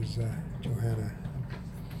that was Johanna.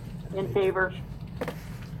 In favor.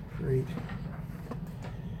 Great.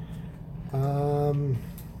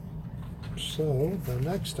 So the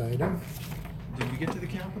next item. Did we get to the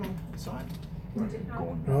capital side?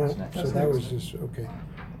 Oh, so that was just, okay.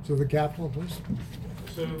 So the capital, please?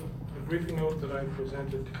 So the briefing note that I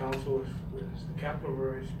presented to council is the capital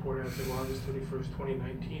variance report as of August 31st,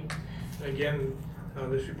 2019. And again,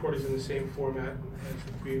 this report is in the same format as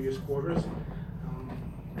the previous quarters.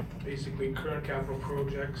 Basically, current capital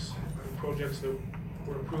projects that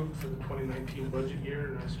were approved for the 2019 budget year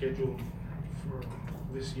and are scheduled for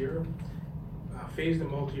this year. Phased and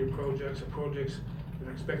multi-year projects are projects that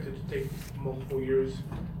are expected to take multiple years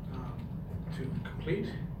to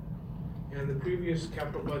complete. And the previous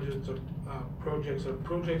capital budgets of projects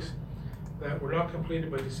that were not completed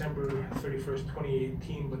by December 31st,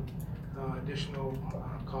 2018, but additional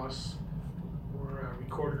costs were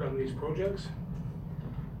recorded on these projects.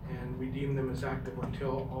 And we deem them as active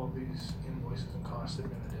until all these invoices and costs have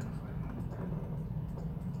been identified.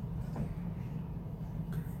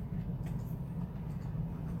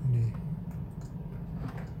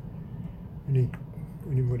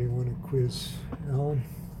 Anybody want to quiz Alan?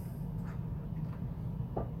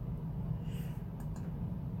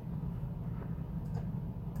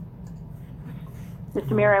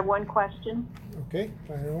 Mr. Mayor, I have one question. Okay,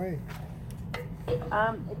 fire away.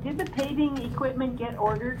 Did the paving equipment get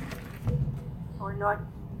ordered or not?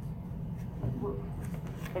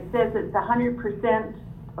 It says it's 100%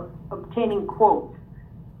 obtaining quote.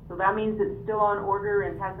 So that means it's still on order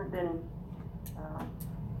and hasn't been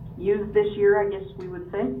used this year, I guess we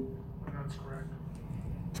would say? That's correct.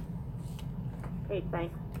 Okay,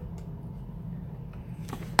 thanks.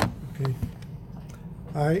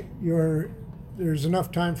 Okay. There's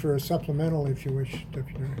enough time for a supplemental if you wish,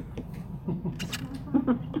 Deputy Mayor.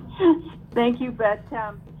 Thank you, but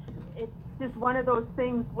it's just one of those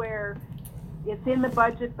things where it's in the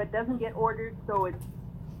budget but doesn't get ordered, so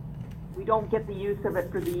we don't get the use of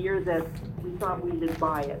it for the year that we thought we did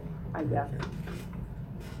buy it, I guess. Okay.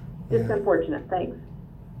 Just Yeah. unfortunate, thanks.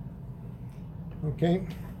 Okay.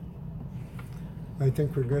 I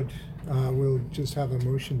think we're good. We'll just have a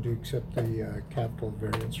motion to accept the capital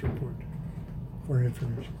variance report for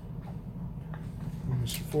information.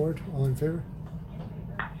 Mr. Ford, all in favor?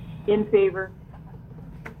 In favor.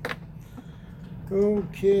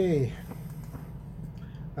 Okay.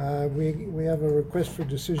 We have a request for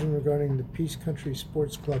decision regarding the Peace Country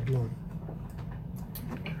Sports Club loan.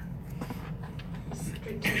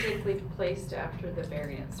 Strategically placed after the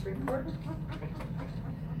variance report.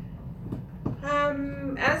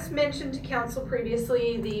 As mentioned to council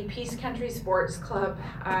previously, the Peace Country Sports Club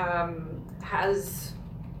has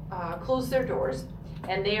closed their doors,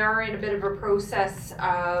 And they are in a bit of a process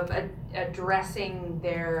of addressing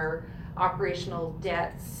their operational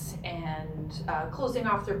debts and closing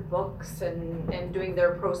off their books and doing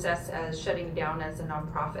their process as shutting down as a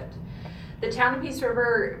nonprofit. The town of Peace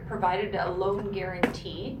River provided a loan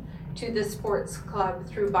guarantee to the sports club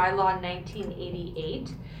through bylaw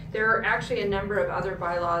 1988. There are actually a number of other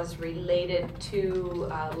bylaws related to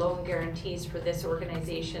loan guarantees for this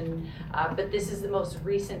organization, but this is the most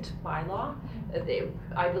recent bylaw.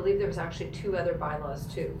 I believe there was actually 2 other bylaws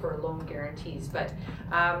too for loan guarantees, but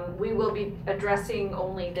we will be addressing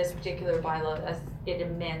only this particular bylaw as it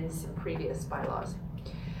amends previous bylaws.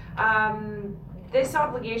 This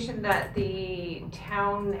obligation that the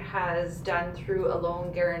town has done through a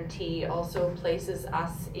loan guarantee also places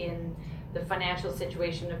us in the financial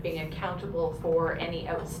situation of being accountable for any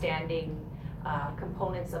outstanding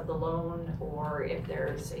components of the loan, or if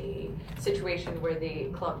there's a situation where the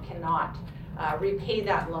club cannot repay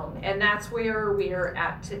that loan. And that's where we are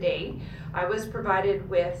at today. I was provided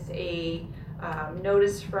with a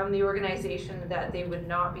notice from the organization that they would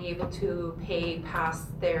not be able to pay past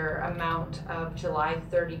their amount of July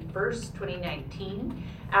 31st, 2019.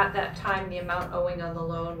 At that time, the amount owing on the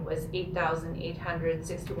loan was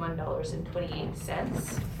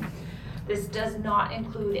 $8,861.28. This does not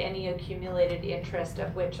include any accumulated interest,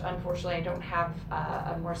 of which unfortunately I don't have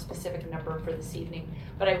a more specific number for this evening,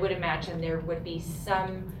 but I would imagine there would be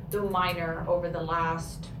some, though minor, over the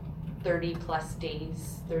last 30 plus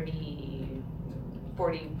days,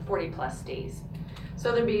 40 plus days.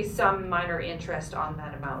 So there'd be some minor interest on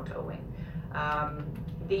that amount owing.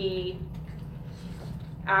 The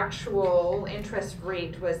actual interest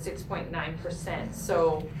rate was 6.9%.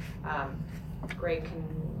 So Greg can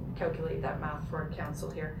calculate that math for council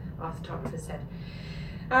here off the top of his head.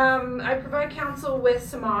 I provide council with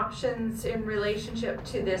some options in relationship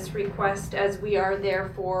to this request, as we are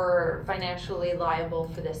therefore financially liable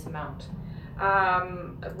for this amount.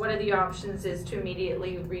 One of the options is to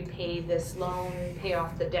immediately repay this loan, pay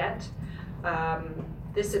off the debt.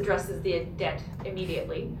 This addresses the debt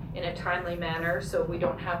immediately in a timely manner, so we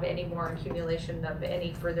don't have any more accumulation of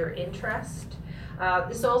any further interest.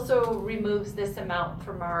 This also removes this amount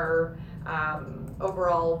from our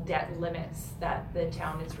overall debt limits that the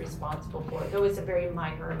town is responsible for, though it's a very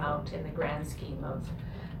minor amount in the grand scheme of,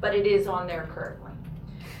 but it is on there currently.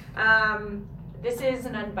 This is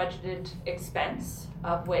an unbudgeted expense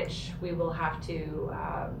of which we will have to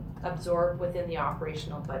absorb within the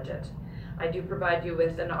operational budget. I do provide you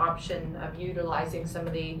with an option of utilizing some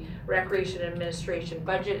of the recreation administration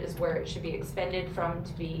budget is where it should be expended from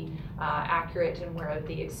to be accurate, and where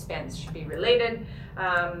the expense should be related.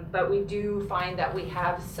 But we do find that we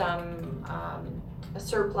have some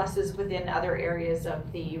surpluses within other areas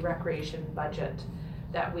of the recreation budget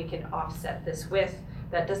that we can offset this with.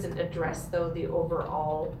 That doesn't address, though, the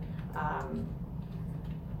overall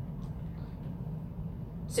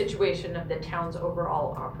situation of the town's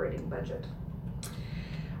overall operating budget.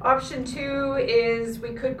 Option 2 is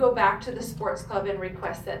we could go back to the sports club and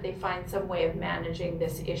request that they find some way of managing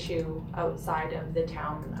this issue outside of the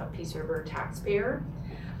town of Peace River taxpayer.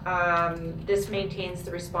 This maintains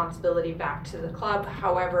the responsibility back to the club.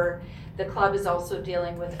 However, the club is also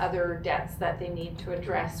dealing with other debts that they need to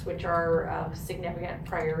address, which are of significant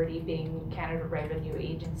priority, being Canada Revenue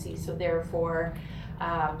Agency. So therefore,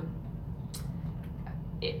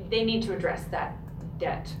 they need to address that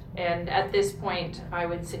debt. And at this point, I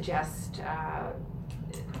would suggest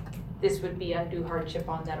this would be undue hardship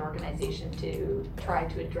on that organization to try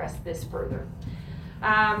to address this further.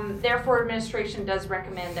 Therefore, administration does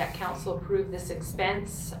recommend that council approve this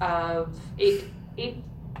expense of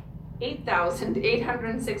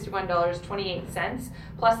 $8,861.28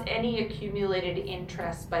 plus any accumulated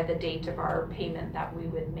interest by the date of our payment that we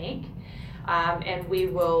would make. And we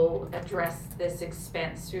will address this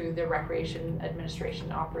expense through the Recreation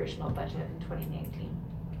Administration operational budget in 2019.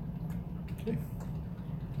 Okay.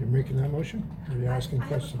 You're making that motion? Or are you asking I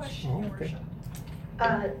questions? have a question, Oh, Your okay. Worship.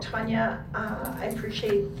 Tanya, I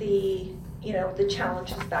appreciate the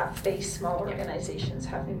challenges that face small organizations,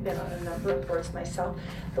 having been on a number of boards myself.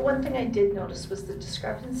 The one thing I did notice was the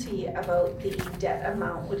discrepancy about the debt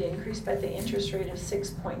amount would increase by the interest rate of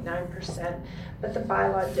 6.9%, but the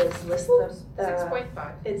bylaw does list the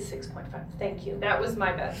 6.5. It's 6.5. Thank you. That was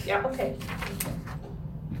my bad. Yeah. Okay.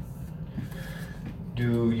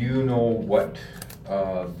 Do you know what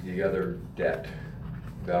the other debt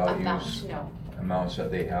values? No. Amounts that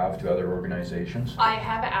they have to other organizations? I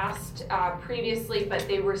have asked previously, but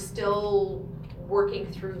they were still working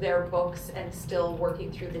through their books and still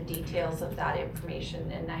working through the details of that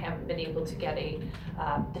information, and I haven't been able to get a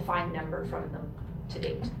defined number from them to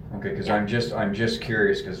date. Okay, because Yeah. I'm just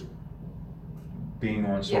curious, because being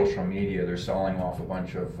on social media, they're selling off a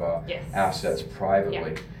bunch of Yes. assets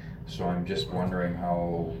privately. Yeah. So I'm just wondering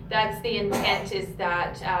how, That's the intent, is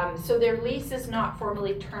that, so their lease is not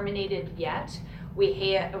formally terminated yet. We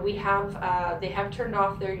have, they have turned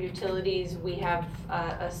off their utilities. We have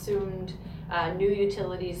assumed new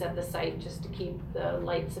utilities at the site just to keep the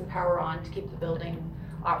lights and power on, to keep the building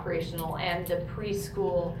operational, and the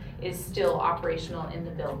preschool is still operational in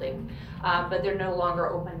the building. But they're no longer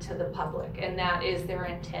open to the public, and that is their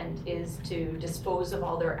intent, is to dispose of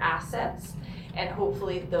all their assets, and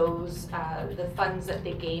hopefully those, the funds that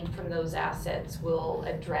they gain from those assets will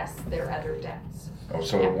address their other debts.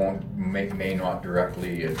 so it won't, may not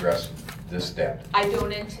directly address this debt. I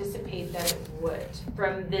don't anticipate that it would.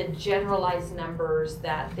 From the generalized numbers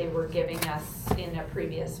that they were giving us in a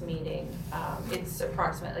previous meeting, it's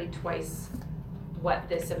approximately twice what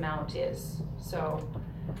this amount is. So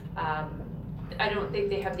I don't think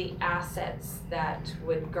they have the assets that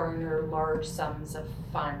would garner large sums of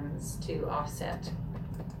funds to offset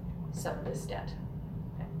some of this debt.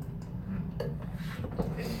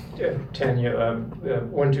 Tanya,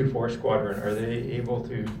 124 Squadron, are they able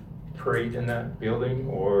to parade in that building,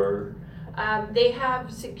 or? They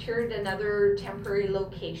have secured another temporary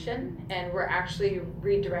location, and we're actually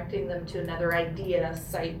redirecting them to another IDEA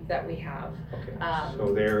site that we have. Okay,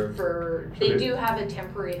 so they're. They do have a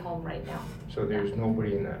temporary home right now. So there's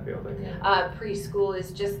nobody in that building? Preschool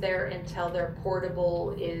is just there until their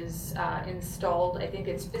portable is installed. I think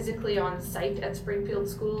it's physically on site at Springfield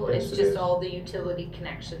School. Yes, It's it just is. all the utility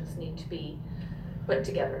connections need to be put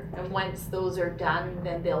together. And once those are done,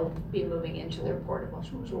 then they'll be moving into their portable.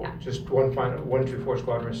 So Yeah. just one final, 124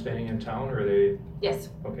 Squadron staying in town, or are they? Yes,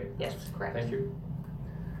 Okay. yes, correct. Thank you.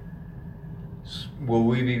 Will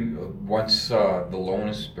we be, once the loan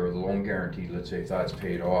is, or the loan guarantee, let's say if that's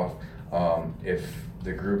paid off, if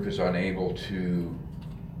the group is unable to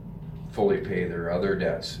fully pay their other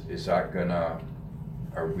debts, is that gonna,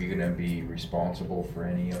 are we gonna be responsible for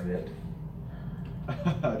any of it?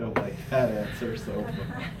 I don't like that answer, so.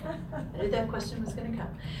 That question was gonna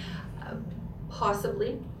come.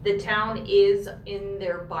 Possibly. The town is in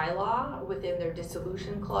their bylaw, within their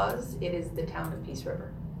dissolution clause, it is the town of Peace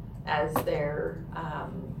River as their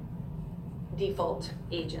default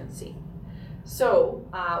agency. So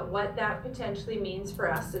what that potentially means for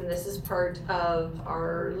us, and this is part of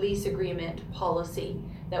our lease agreement policy,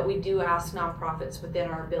 that we do ask nonprofits within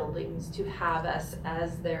our buildings to have us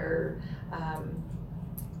as their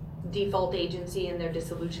default agency in their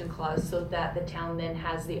dissolution clause, so that the town then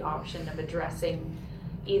has the option of addressing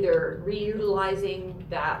either reutilizing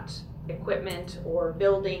that equipment or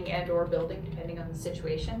building depending on the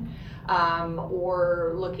situation,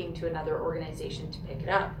 or looking to another organization to pick it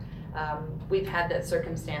up. We've had that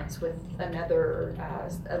circumstance with another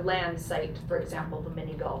a land site, for example, the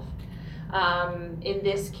mini golf. In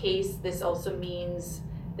this case, this also means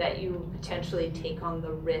that you potentially take on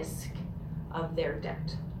the risk of their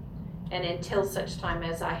debt. And until such time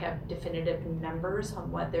as I have definitive numbers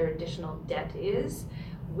on what their additional debt is,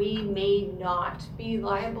 we may not be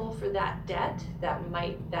liable for that debt. That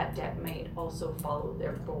debt might also follow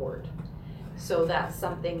their board. So that's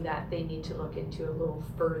something that they need to look into a little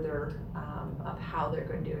further, of how they're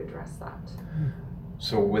going to address that.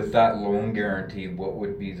 So with that loan guarantee, what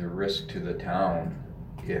would be the risk to the town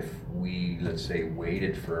if we, let's say,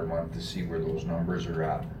 waited for a month to see where those numbers are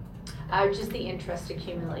at? Just the interest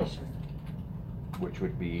accumulation. Which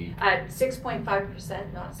would be? At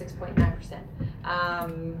 6.5%, not 6.9%.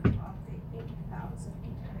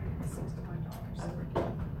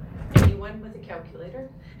 Anyone with a calculator?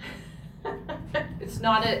 It's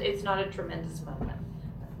not a tremendous amount.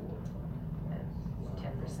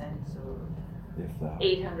 10%, so If that.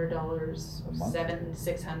 $800, A month?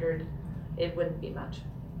 $600. It wouldn't be much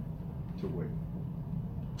To wait.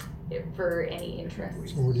 for any interest.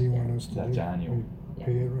 So what do you want us to do? That's annual. We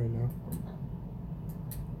Pay it right now?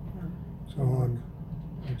 So,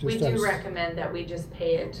 We do recommend that we just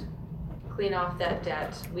pay it, clean off that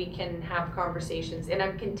debt. We can have conversations, and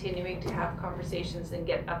I'm continuing to have conversations and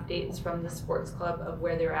get updates from the sports club of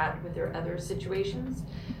where they're at with their other situations,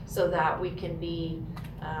 so that we can be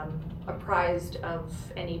apprised of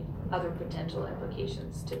any other potential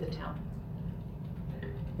implications to the town.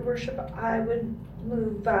 Your worship, I would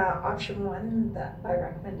move option one, that by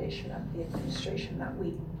recommendation of the administration, that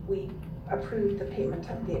we approve the payment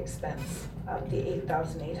of the expense of the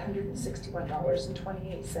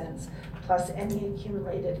 $8,861.28 plus any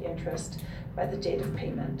accumulated interest by the date of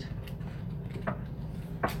payment.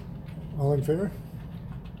 all in favor?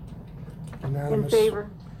 In Unanimous. favor.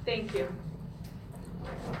 Thank you.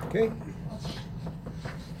 Okay.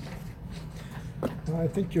 I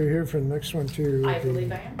think you're here for the next one too. I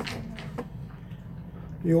believe I am.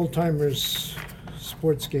 The Old Timers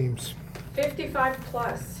sports games. 55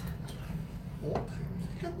 plus.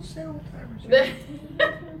 Say old timers.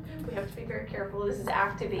 We have to be very careful. This is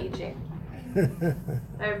active aging.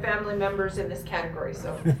 I have family members in this category,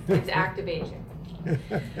 so it's active aging.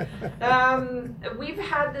 We've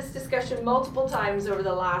had this discussion multiple times over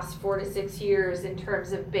the last 4 to 6 years in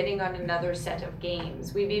terms of bidding on another set of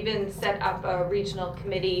games. We've even set up a regional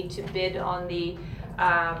committee to bid on the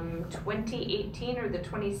 2018 or the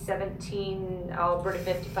 2017 Alberta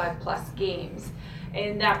 55 plus games.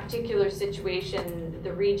 In that particular situation,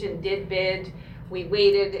 the region did bid. We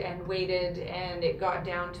waited and waited, and it got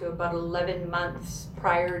down to about 11 months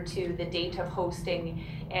prior to the date of hosting.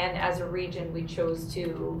 And as a region, we chose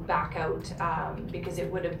to back out because it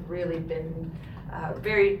would have really been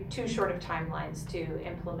very too short of timelines to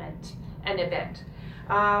implement an event.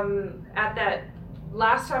 At that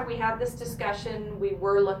last time we had this discussion, we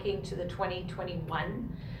were looking to the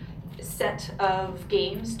 2021 set of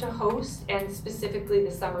games to host, and specifically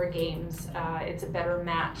the summer games. It's a better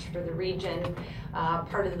match for the region.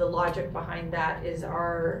 Part of the logic behind that is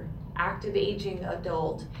our active aging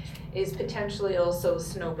adult is potentially also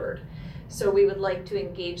snowbird. So we would like to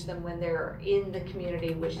engage them when they're in the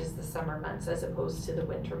community, which is the summer months as opposed to the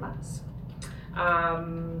winter months.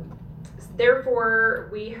 Therefore,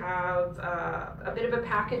 we have a bit of a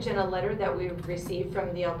package and a letter that we've received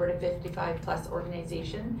from the Alberta 55 Plus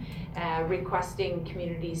organization requesting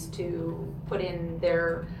communities to put in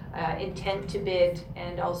their intent to bid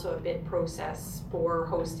and also a bid process for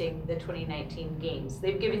hosting the 2019 games.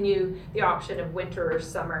 They've given you the option of winter or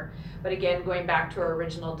summer, but again, going back to our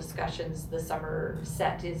original discussions, the summer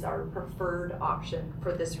set is our preferred option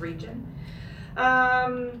for this region.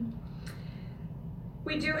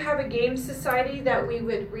 We do have a game society that we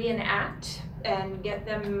would reenact and get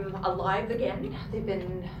them alive again. They've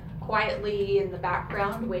been quietly in the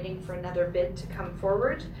background waiting for another bid to come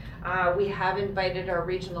forward. We have invited our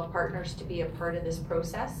regional partners to be a part of this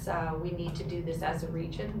process. We need to do this as a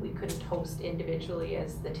region. We couldn't host individually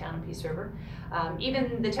as the town of Peace River.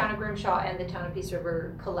 Even the town of Grimshaw and the town of Peace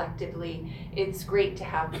River collectively, it's great to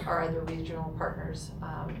have our other regional partners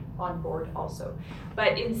on board also.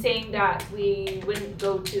 But in saying that, we wouldn't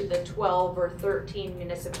go to the 12 or 13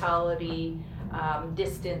 municipality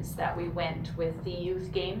distance that we went with the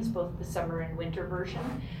youth games, both the summer and winter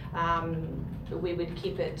version. We would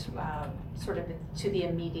keep it sort of to the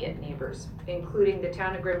immediate neighbors, including the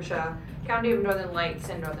town of Grimshaw, County of Northern Lights,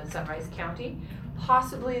 and Northern Sunrise County.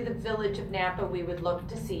 Possibly the village of Nampa. We would look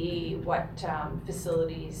to see what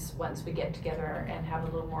facilities, once we get together and have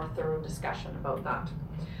a little more thorough discussion about that.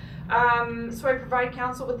 So I provide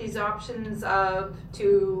council with these options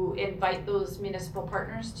to invite those municipal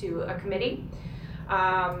partners to a committee.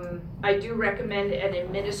 I do recommend an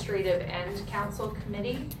administrative and council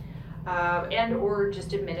committee, and or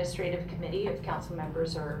just administrative committee if council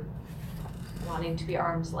members are wanting to be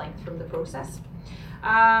arm's length from the process.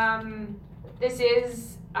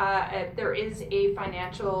 There is a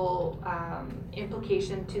financial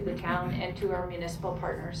implication to the town and to our municipal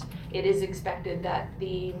partners. It is expected that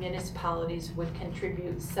the municipalities would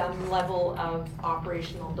contribute some level of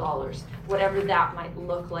operational dollars, whatever that might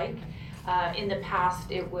look like. In the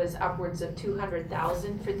past, it was upwards of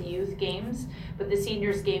 $200,000 for the youth games, but the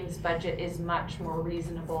seniors games budget is much more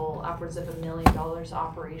reasonable, upwards of $1 million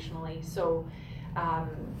operationally. So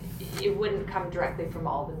it wouldn't come directly from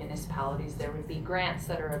all the municipalities. There would be grants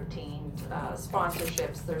that are obtained,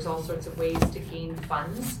 sponsorships. There's all sorts of ways to gain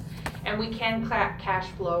funds, and we can cash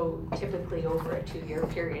flow typically over a 2-year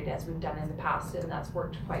period, as we've done in the past, and that's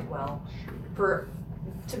worked quite well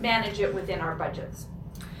to manage it within our budgets.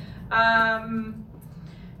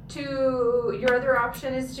 Your other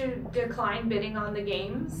option is to decline bidding on the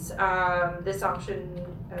games. This option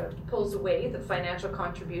pulls away the financial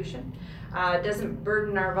contribution. Doesn't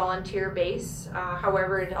burden our volunteer base.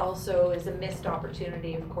 However, it also is a missed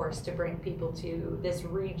opportunity, of course, to bring people to this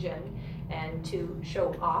region and to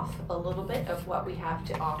show off a little bit of what we have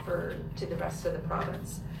to offer to the rest of the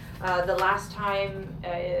province. The last time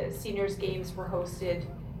seniors games were hosted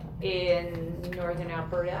in Northern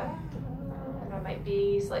Alberta, I might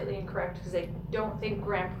be slightly incorrect because I don't think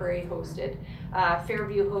Grand Prairie hosted.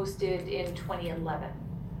 Fairview hosted in 2011,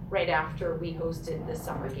 right after we hosted the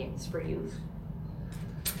summer games for youth.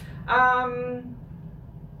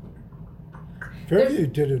 Fairview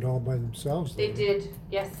did it all by themselves, though. They did,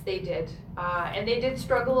 yes, they did. And they did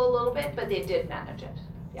struggle a little bit, but they did manage it,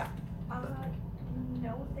 yeah. No,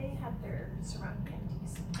 know if they had their surrounding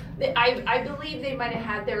entities? I believe they might have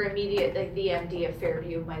had their immediate, like the MD of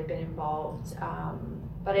Fairview might have been involved,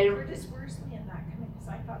 but I Where don't. does Worsley in that come in? Because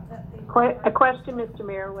I thought that they were. A question, Mr.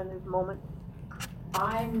 Mayor, when there's a moment.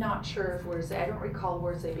 I'm not sure if Worsley, I don't recall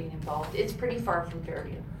Worsley being involved. It's pretty far from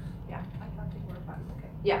Fairview. Yeah. I thought they were, but okay.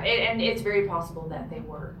 Yeah, and it's very possible that they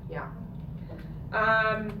were, yeah.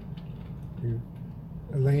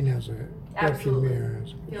 Elaine has a question. Absolutely. Mayor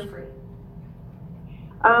has a Feel question. free.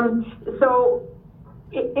 So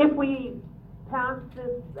if we pass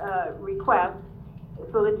this request,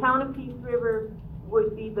 so the town of Peace River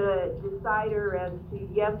would be the decider as to,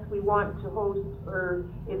 yes, we want to host, or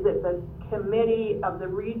is it the committee of the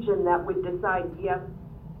region that would decide, yes,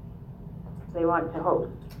 they want to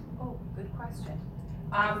host? Oh, good question.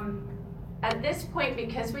 At this point,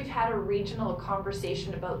 because we've had a regional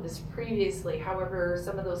conversation about this previously, however,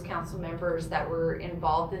 some of those council members that were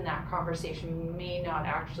involved in that conversation may not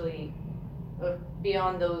actually be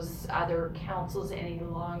on those other councils any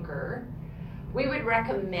longer. We would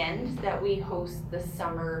recommend that we host the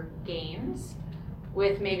summer games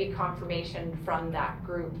with maybe confirmation from that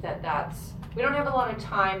group that we don't have a lot of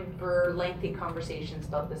time for lengthy conversations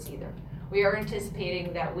about this either. We are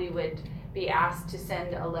anticipating that we would be asked to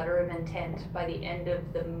send a letter of intent by the end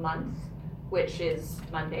of the month, which is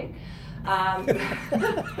Monday. I've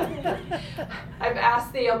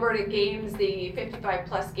asked the Alberta Games, the 55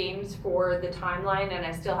 plus games, for the timeline, and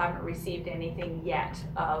I still haven't received anything yet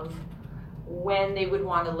of when they would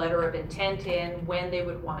want a letter of intent in, when they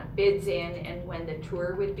would want bids in, and when the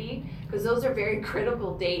tour would be, because those are very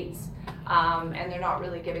critical dates, and they're not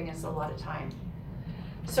really giving us a lot of time.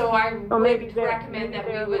 So I would recommend that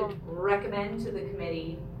we would recommend to the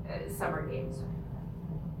committee summer games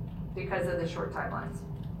because of the short timelines.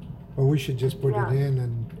 Well, we should just put it in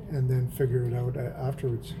and then figure it out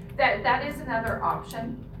afterwards. That is another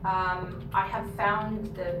option. I have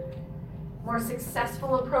found the more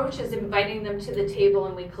successful approach is inviting them to the table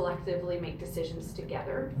and we collectively make decisions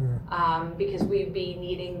together, because we'd be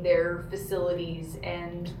needing their facilities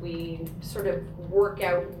and we sort of work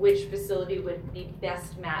out which facility would be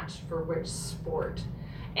best matched for which sport,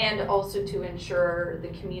 and also to ensure the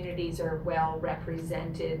communities are well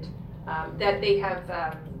represented, that they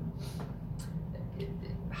have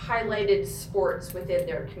highlighted sports within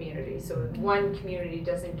their community, so one community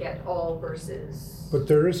doesn't get all versus. But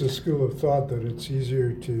there is a school of thought that it's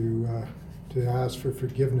easier to ask for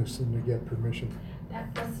forgiveness than to get permission.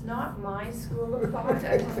 That's not my school of thought.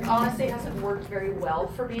 It honestly hasn't worked very well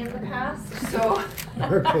for me in the past, so.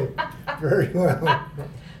 Okay, very well.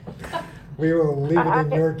 We will leave it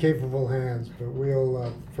in your capable hands, but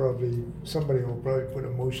we'll somebody will probably put a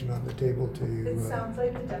motion on the table to. It sounds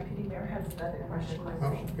like the deputy mayor has another question. Oh,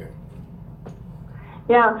 okay.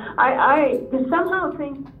 Yeah, I somehow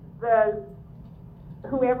think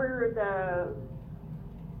whoever the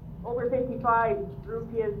over 55 group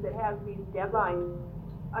is that has these deadlines,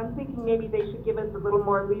 I'm thinking maybe they should give us a little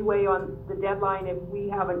more leeway on the deadline if we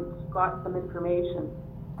haven't got some information.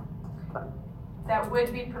 That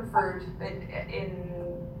would be preferred, but in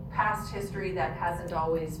past history, that hasn't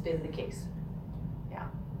always been the case. Yeah.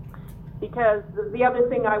 Because the other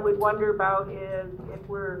thing I would wonder about is if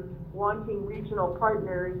we're wanting regional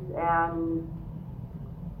partners, and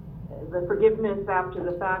the forgiveness after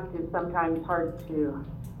the fact is sometimes hard to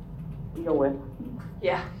deal with.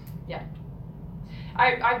 Yeah, yeah.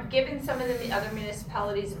 I've given some of the other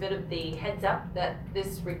municipalities a bit of the heads up that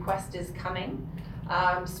this request is coming.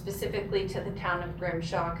 Specifically to the town of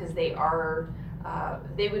Grimshaw, because they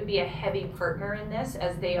would be a heavy partner in this,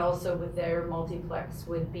 as they also with their multiplex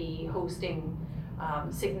would be hosting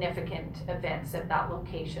significant events at that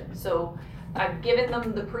location. So I've given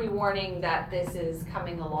them the pre-warning that this is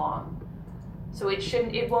coming along. So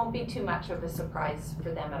it won't be too much of a surprise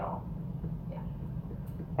for them at all. Yeah.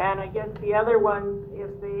 And I guess the other ones,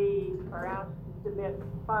 if they are asked to submit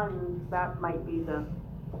funds, that might be the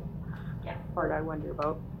part I wonder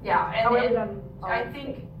about. Yeah, However, and I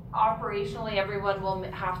think operationally everyone will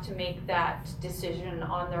have to make that decision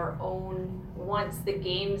on their own once the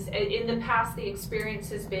games, in the past the experience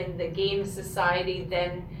has been the Game Society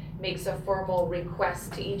then makes a formal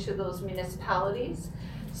request to each of those municipalities.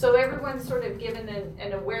 So everyone's sort of given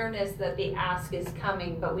an awareness that the ask is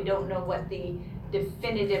coming, but we don't know what the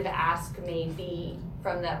definitive ask may be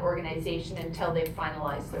from that organization until they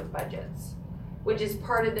finalize their budgets, which is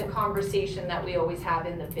part of the conversation that we always have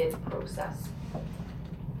in the bid process.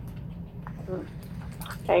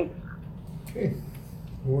 Thanks. Okay,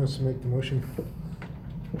 who wants to make the motion?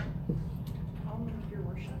 I'll move, your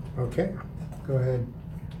worship. Okay, go ahead.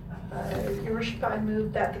 Your worship, I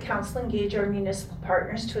move that the council engage our municipal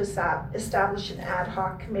partners to establish an ad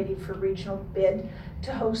hoc committee for regional bid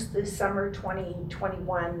to host the summer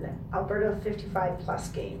 2021 Alberta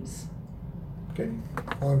 55+ games. Okay,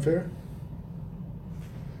 all in favor?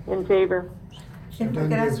 In favor. If I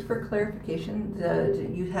could ask for clarification, do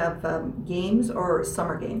you have games or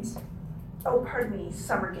summer games? Oh, pardon me,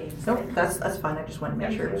 summer games. No, that's fine. I just wanted to make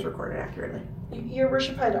Thank sure it was you. recorded accurately. Your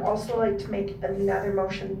worship, I'd also like to make another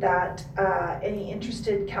motion that any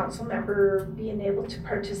interested council member being able to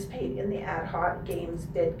participate in the ad hoc games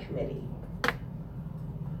bid committee.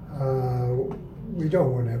 We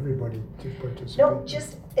don't want everybody to participate. No,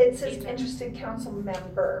 just, it says interested council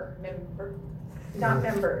member, not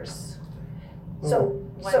members. So,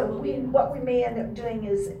 what we may end up doing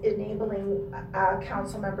is enabling a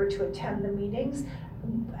council member to attend the meetings,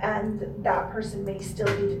 and that person may still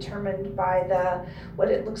be determined by what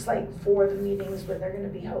it looks like for the meetings, when they're gonna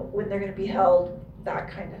be held, that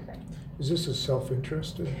kind of thing. Is this a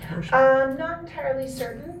self-interested motion? Not entirely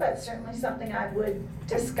certain, but certainly something I would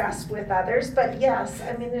discuss with others. But yes,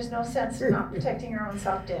 I mean, there's no sense in not protecting our own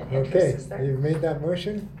self-interest, Okay, is there? you've made that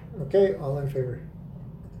motion? Okay, all in favor?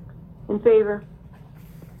 In favor.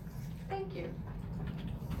 Thank you.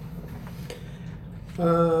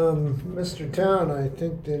 Mr. Town, I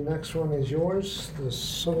think the next one is yours, the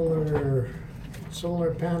solar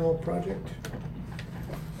panel project.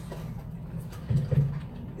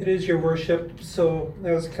 It is, your worship. So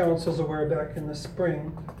as council's aware, back in the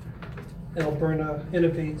spring, Alberta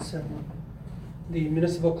Innovates and the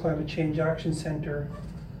Municipal Climate Change Action Center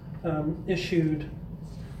issued,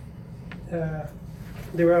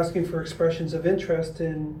 they were asking for expressions of interest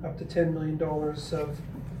in up to $10 million of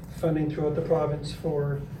funding throughout the province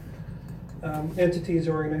for entities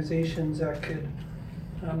or organizations that could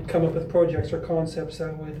come up with projects or concepts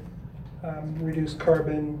that would reduce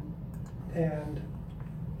carbon and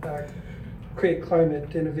create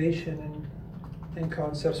climate innovation and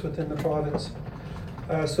concepts within the province.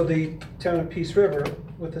 So the town of Peace River,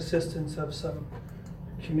 with assistance of some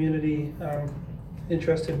community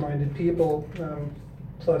interested-minded people,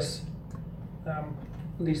 plus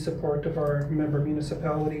the support of our member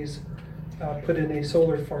municipalities, put in a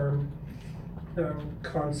solar farm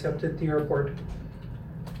concept at the airport.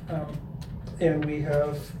 And we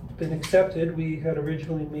have been accepted. We had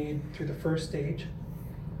originally made through the first stage,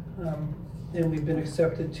 and we've been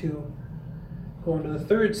accepted to go into the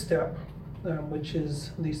third step, which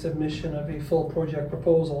is the submission of a full project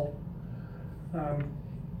proposal,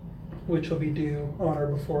 which will be due on or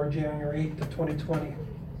before January 8th of 2020.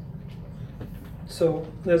 So,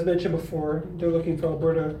 as mentioned before, they're looking for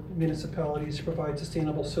Alberta municipalities to provide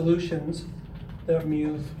sustainable solutions that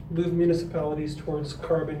move municipalities towards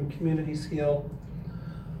carbon community scale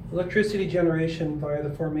electricity generation via the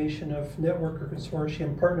formation of network or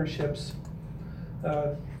consortium partnerships,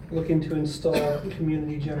 looking to install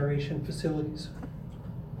community generation facilities.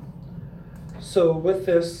 So with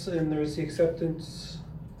this, and there's the acceptance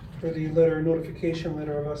for the notification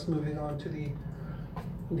letter of us moving on to the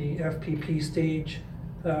FPP stage,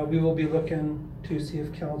 we will be looking to see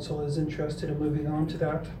if council is interested in moving on to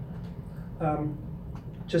that.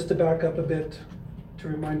 Just to back up a bit, to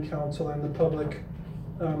remind council and the public,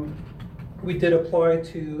 we did apply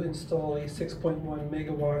to install a 6.1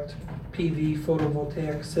 megawatt PV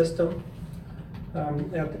photovoltaic system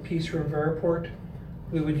at the Peace River Airport.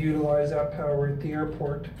 We would utilize that power at the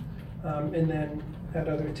airport and then at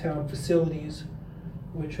other town facilities,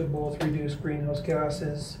 which would both reduce greenhouse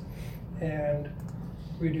gases and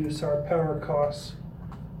reduce our power costs.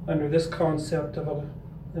 Under this concept of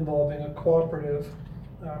involving a cooperative,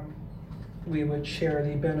 we would share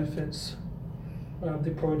the benefits of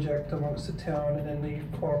the project amongst the town and then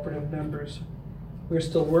the cooperative members. We're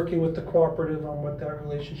still working with the cooperative on what that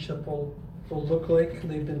relationship will look like.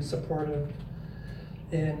 They've been supportive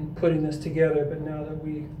in putting this together, but now that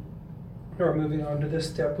we are moving on to this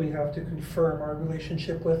step, we have to confirm our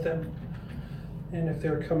relationship with them. And if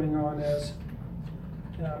they're coming on as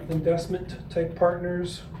investment type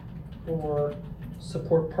partners or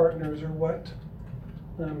support partners or what,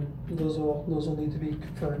 those will need to be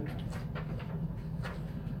confirmed.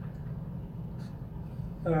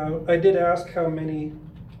 I did ask how many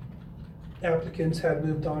applicants had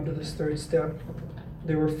moved on to this third step.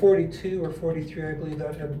 There were 42 or 43, I believe,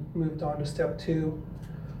 that had moved on to step 2.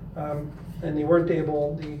 And they weren't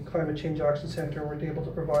able, the Climate Change Action Center weren't able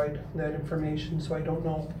to provide that information, so I don't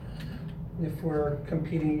know if we're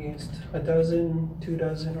competing against a dozen, 2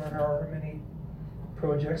 dozen, or however many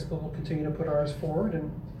projects, but we'll continue to put ours forward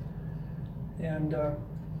and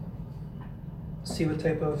see what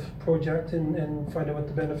type of project and find out what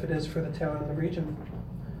the benefit is for the town and the region.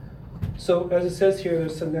 So as it says here,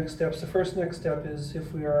 there's some next steps. The first next step is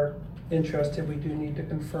if we are interested, we do need to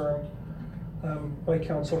confirm by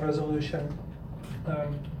council resolution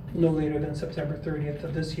no later than September 30th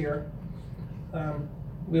of this year.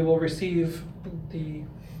 We will receive the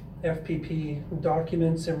FPP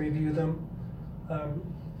documents and review them.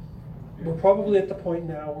 We're probably at the point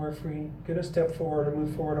now where if we get a step forward or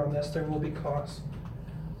move forward on this, there will be costs.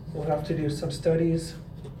 We'll have to do some studies,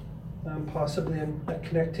 possibly a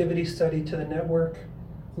connectivity study to the network.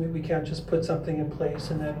 We can't just put something in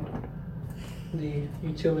place and then the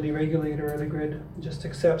utility regulator or the grid just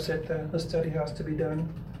accepts it. The study has to be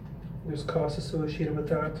done. There's costs associated with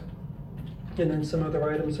that. And then some other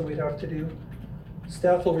items that we'd have to do.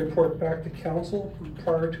 Staff will report back to council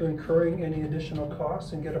prior to incurring any additional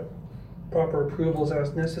costs and get proper approvals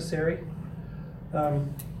as necessary.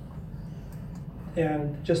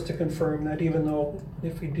 And just to confirm that even though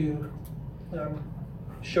if we do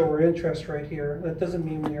show our interest right here, that doesn't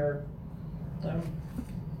mean we are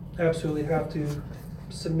absolutely have to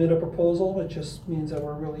submit a proposal. It just means that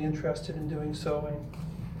we're really interested in doing so,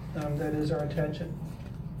 and that is our intention.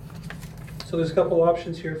 So there's a couple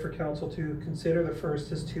options here for council to consider. The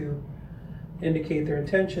first is to indicate their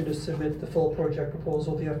intention to submit the full project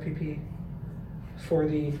proposal, the FPP, for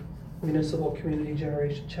the Municipal Community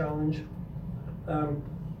Generation Challenge.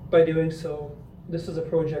 By doing so, this is a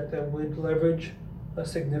project that would leverage a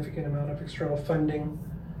significant amount of external funding.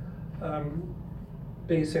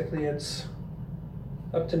 Basically, it's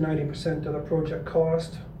up to 90% of the project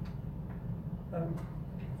cost.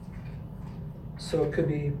 So it could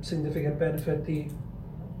be significant benefit. The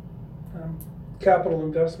capital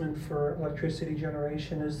investment for electricity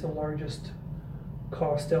generation is the largest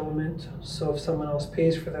cost element. So if someone else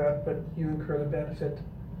pays for that, but you incur the benefit,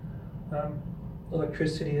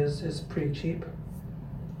 electricity is pretty cheap.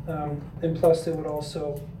 And plus it would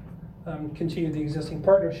also continue the existing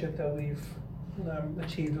partnership that we've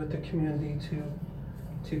achieved with the community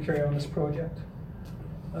to carry on this project.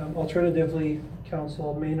 Alternatively,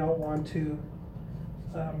 council may not want to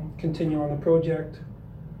continue on the project.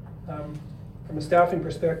 From a staffing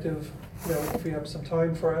perspective, that would free up some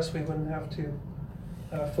time for us. We wouldn't have to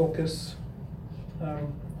focus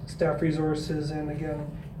staff resources, and again,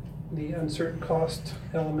 the uncertain cost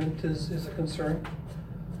element is a concern.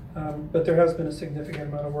 But there has been a significant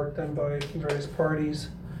amount of work done by various parties,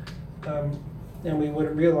 and we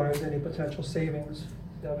wouldn't realize any potential savings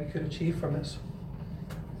that we could achieve from this.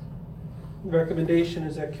 The recommendation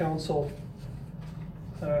is that council,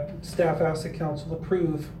 staff asks that council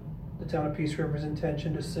approve the Town of Peace River's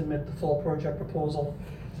intention to submit the full project proposal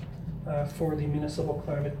for the Municipal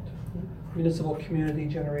Community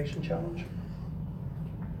Generation Challenge.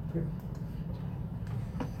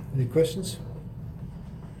 Any questions?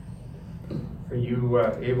 Are you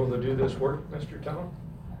able to do this work, Mr. Town?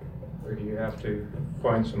 Or do you have to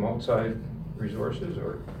find some outside resources,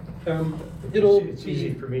 or? It's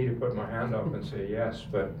easy for me to put my hand up and say yes,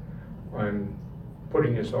 but I'm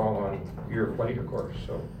putting this all on your plate, of course,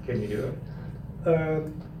 so can you do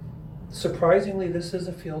it? Surprisingly, this is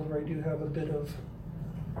a field where I do have a bit of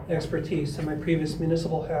expertise. In my previous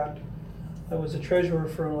municipal hat, I was a treasurer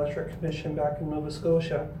for an electric commission back in Nova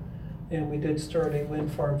Scotia, and we did start a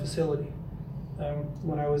wind farm facility.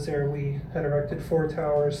 When I was there, we had erected 4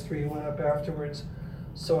 towers, 3 went up afterwards.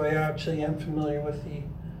 So I actually am familiar with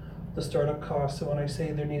the startup costs. So when I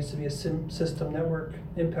say there needs to be a system network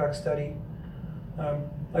impact study,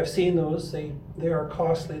 I've seen those. They are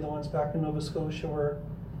costly. The ones back in Nova Scotia were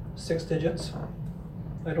 6 digits.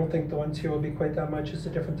 I don't think the ones here will be quite that much. It's a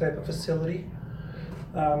different type of facility.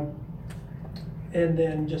 And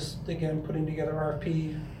then just, again, putting together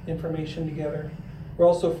RFP information together. We're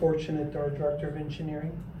also fortunate our Director of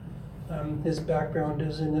Engineering, his background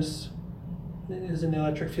is in the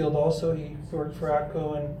electric field also. He worked for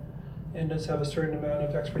ATCO and does have a certain amount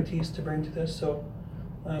of expertise to bring to this. So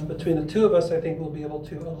between the two of us, I think we'll be able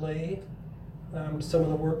to allay some of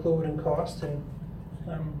the workload and cost, and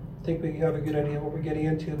I think we have a good idea what we're getting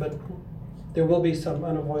into, but there will be some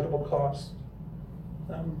unavoidable costs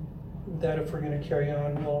that if we're going to carry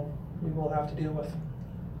on, we will have to deal with.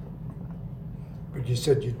 But you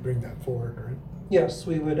said you'd bring that forward, right? Yes,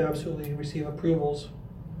 we would absolutely receive approvals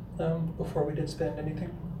before we did spend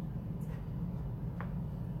anything.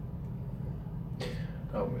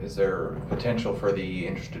 Is there potential for the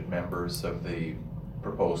interested members of the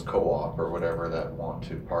proposed co-op or whatever that want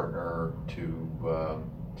to partner to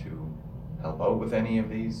help out with any of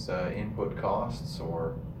these input costs,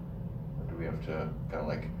 or do we have to kind of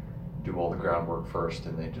like do all the groundwork first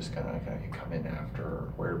and they just kind of come in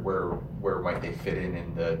after? Or where might they fit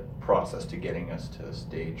in the process to getting us to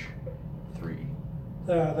stage 3?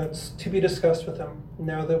 That's to be discussed with them.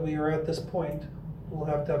 Now that we are at this point, we'll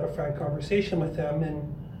have to have a frank conversation with them,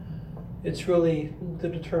 and it's really the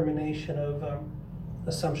determination of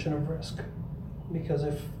assumption of risk. Because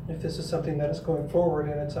if this is something that is going forward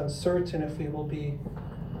and it's uncertain if we will be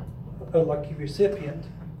a lucky recipient,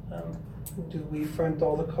 do we front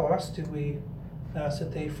all the costs? Do we ask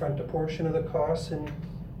that they front a portion of the costs, and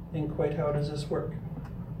quite how does this work?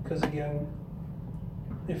 Because again,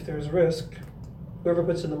 if there's risk, whoever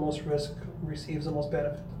puts in the most risk receives the most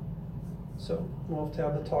benefit. So we'll have to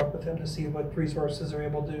have the talk with them to see what resources they're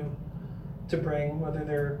able to bring, whether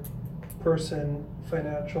they're person,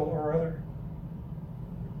 financial, or other.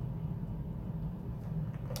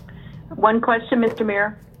 One question, Mr.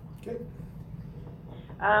 Mayor. Okay.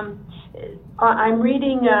 I'm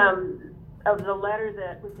reading of the letter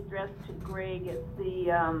that was addressed to Greg. It's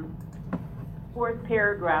the 4th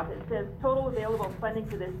paragraph. It says total available funding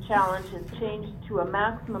for this challenge has changed to a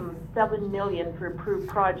maximum of $7 million for approved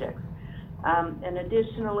projects. And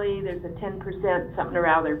additionally, there's a 10% something or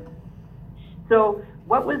other. So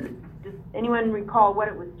does anyone recall what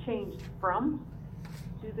it was changed from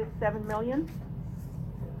to this $7 million?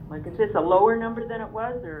 Like, is this a lower number than it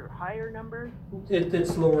was, or higher number?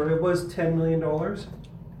 It's lower. It was $10 million.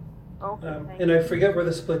 Okay, and I forget where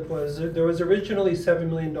the split was. There was originally $7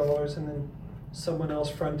 million, and then someone else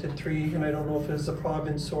fronted 3, and I don't know if it was the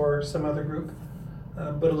province or some other group.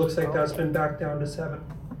 But it looks like that's been back down to 7.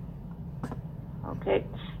 Okay,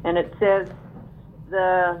 and it says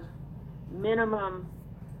the minimum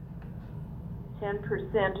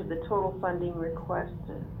 10% of the total funding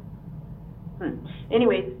requested.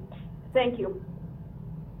 Anyways, thank you.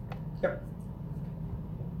 Yep.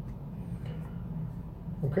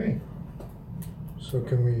 Okay. So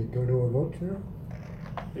can we go to a vote now?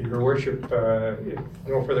 Your Worship, if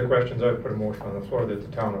no further questions, I would put a motion on the floor that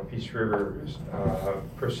the town of Peace River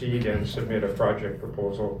proceed and submit a project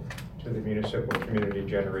proposal to the Municipal Community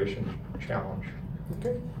Generation Challenge.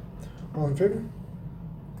 Okay. All in favor?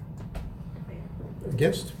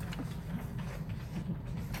 Against?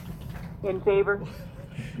 In favor?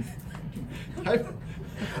 I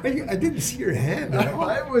didn't see your hand.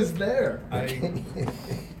 I was there. I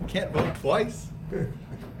can't vote twice. I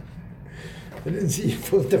didn't see you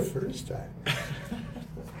vote the first time.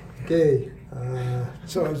 Okay,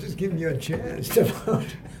 so I was just giving you a chance to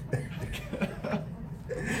vote.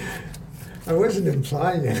 I wasn't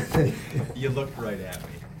implying anything. You looked right at me.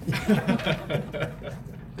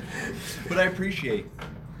 But I appreciate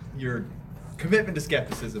your commitment to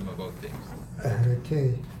skepticism about things.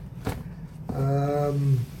 Okay.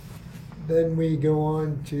 Then we go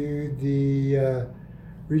on to the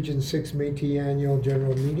Region 6 Métis Annual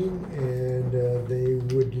General Meeting, and they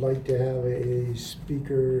would like to have a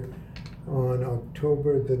speaker on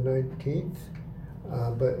October the 19th,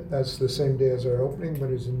 but that's the same day as our opening,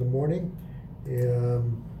 but it's in the morning.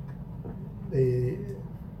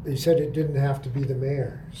 They said it didn't have to be the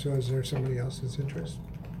mayor, so is there somebody else that's interested?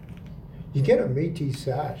 You get a Métis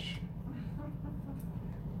sash.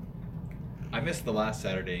 I missed the last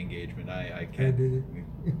Saturday engagement. I can't.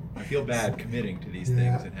 I feel bad committing to these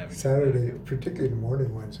things and having Saturday, particularly the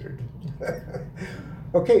morning ones are.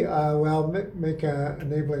 Okay, well, make a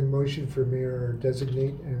enabling motion for mayor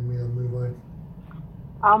designate, and we'll move on.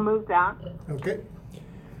 I'll move that. Okay.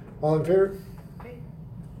 All in favor?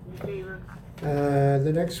 In favor.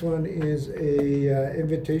 The next one is a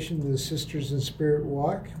invitation to the Sisters in Spirit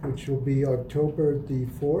Walk, which will be October the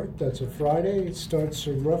 4th. That's a Friday. It starts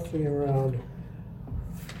roughly around,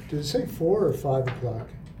 did it say 4 or 5 o'clock?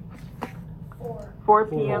 4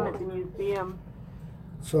 p.m. at the museum.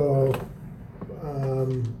 So,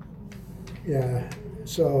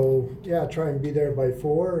 try and be there by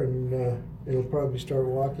 4, and it'll probably start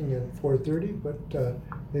walking at 4:30, but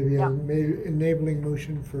maybe an enabling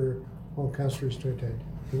motion for all councillors to attend.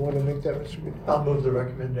 You want to make that, Mr. Good? I'll move the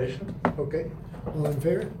recommendation. Okay. All in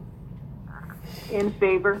favor? In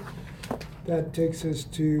favor. That takes us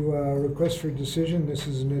to request for decision. This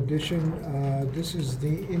is an addition. This is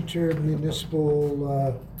the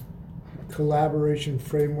intermunicipal collaboration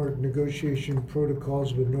framework negotiation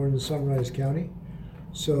protocols with Northern Sunrise County.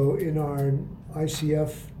 So in our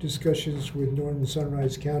ICF discussions with Northern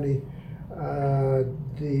Sunrise County,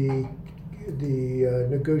 the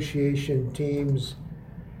negotiation teams,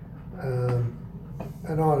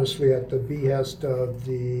 and honestly at the behest of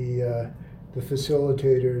the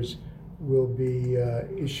facilitators, will be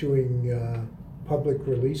issuing public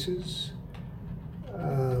releases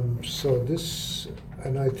So this,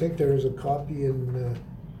 and I think there is a copy in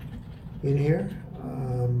here.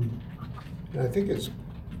 And I think it's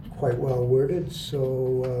quite well worded,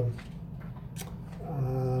 so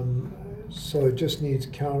so it just needs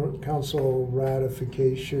council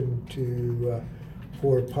ratification to,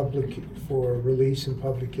 for release and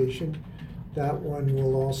publication. That one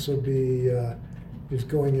will also be, is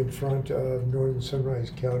going in front of Northern Sunrise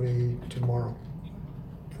County tomorrow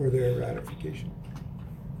for their ratification.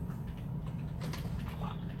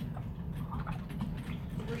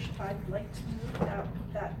 Your worship, I'd like to move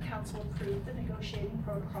that council approve the negotiating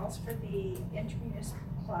protocols for the intermunicipal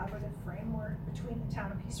collaborative framework between the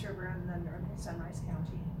town of Peace River and the Northern Sunrise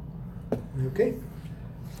County. Okay.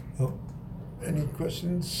 Oh, any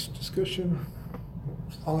questions, discussion?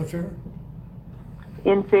 All in favor?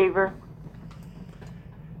 In favor.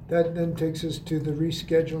 That then takes us to the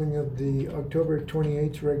rescheduling of the October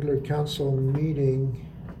 28th regular council meeting.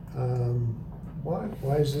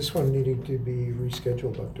 Why is this one needing to be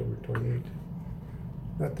rescheduled October 28th?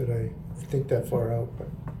 Not that I think that far out, but.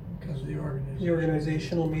 Because the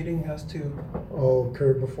organizational meeting has to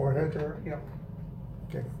Occur beforehand? occur, yeah.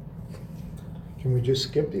 Okay. Can we just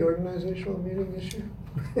skip the organizational meeting this year?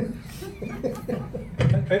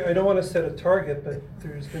 I don't want to set a target, but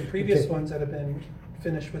there's been previous Okay. ones that have been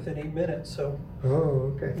finished within 8 minutes, so,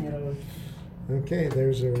 Oh, okay. you know, Okay,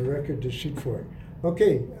 there's a record to shoot for.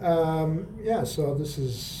 Okay, yeah, so this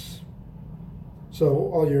is,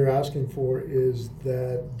 so all you're asking for is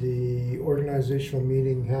that the organizational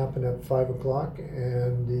meeting happen at 5 o'clock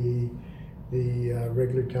and the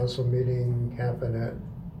regular council meeting happen at,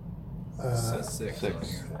 Says 6 on here.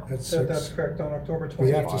 at 6. that's correct, on October 28th.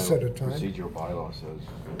 We have to set a time. Procedural bylaw says.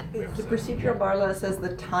 The procedural bylaw says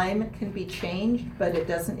the time can be changed, but it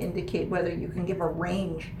doesn't indicate whether you can give a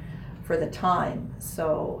range for the time.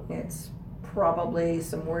 So it's probably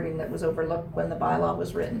some wording that was overlooked when the bylaw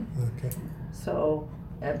was written. Okay. So,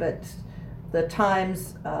 but the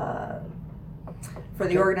times for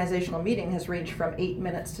the organizational meeting has ranged from 8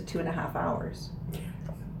 minutes to 2.5 hours,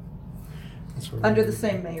 That's what under we- the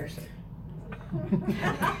same mayor seat.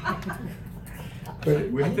 But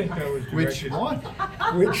I think that was Which directed. one?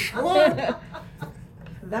 which one?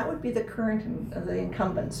 That would be the current, the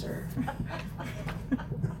incumbent, sir.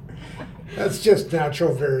 That's just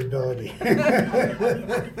natural variability.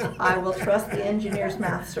 I will trust the engineer's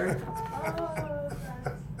math, sir.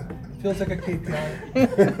 Feels like a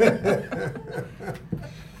KPI.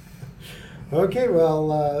 Okay, well,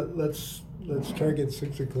 let's target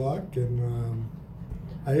 6 o'clock, and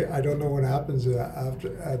I don't know what happens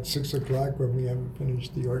after at 6 o'clock when we haven't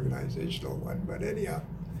finished the organizational one, but anyhow.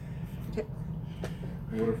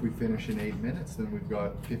 What if we finish in 8 minutes? Then we've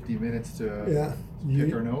got 50 minutes to Yeah,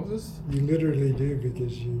 kick our noses. You literally do,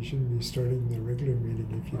 because you shouldn't be starting the regular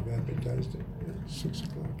meeting if you've advertised it at 6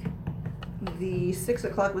 o'clock. The 6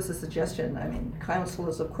 o'clock was a suggestion. I mean, council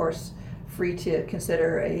is of course free to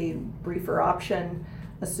consider a briefer option,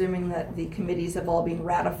 assuming that the committees have all been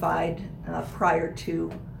ratified prior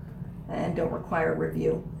to and don't require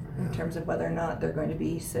review in terms of whether or not they're going to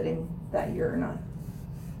be sitting that year or not.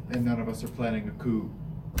 And none of us are planning a coup.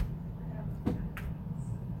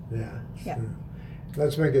 Yeah. Yeah. So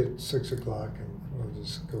let's make it 6 o'clock and we'll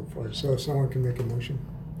just go for it. So if someone can make a motion.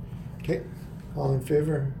 Okay, all in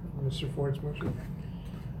favor of Mr. Ford's motion?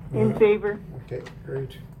 In favor. Okay,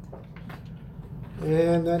 great.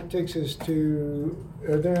 And that takes us to,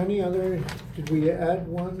 are there any other, did we add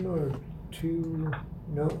one or two?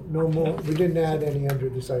 No more, we didn't add any under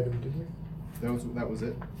this item, did we? That was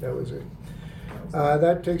it. That was it.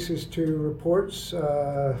 That takes us to reports.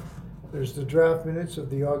 There's the draft minutes of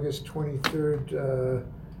the August 23rd.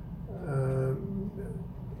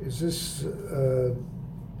 Is this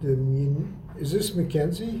is this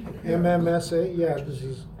Mackenzie? MMSA? Yeah, this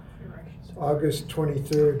is August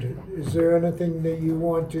 23rd. Is there anything that you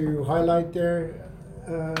want to highlight there,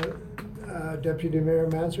 Deputy Mayor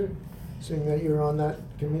Manser, seeing that you're on that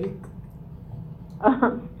committee?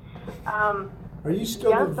 Are you still?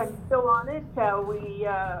 Yes, I'm still on it. We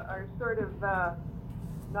are sort of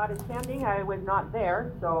not attending. I was not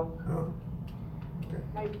there, so Oh, okay.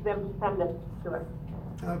 nice of them to send it to us.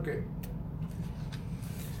 Okay.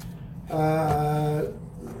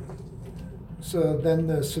 So then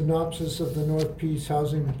the synopsis of the North Peace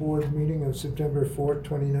Housing Board meeting of September 4th,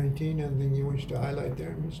 2019. Anything you wish to highlight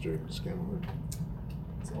there, Mr. Scanlon?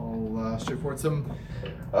 It's all straightforward. Some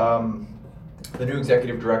The new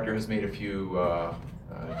executive director has made a few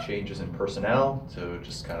changes in personnel to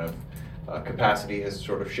just kind of capacity has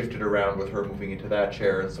sort of shifted around with her moving into that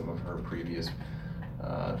chair and some of her previous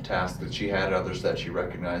tasks that she had, others that she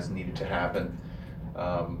recognized needed to happen.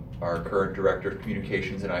 Our current Director of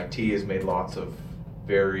Communications and IT has made lots of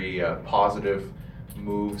very positive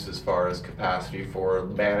moves as far as capacity for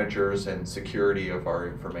managers and security of our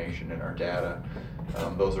information and our data.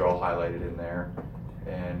 Those are all highlighted in there.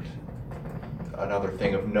 And another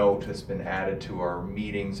thing of note has been added to our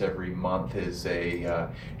meetings every month is a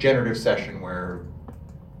generative session where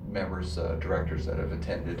members, directors that have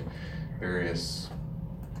attended various,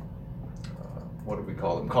 what do we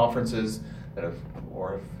call them, conferences that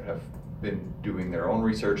have been doing their own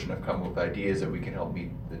research and have come up with ideas that we can help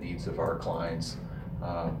meet the needs of our clients.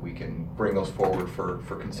 We can bring those forward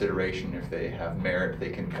for consideration. If they have merit, they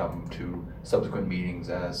can come to subsequent meetings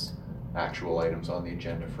as actual items on the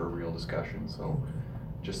agenda for real discussion. So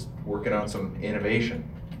just working on some innovation.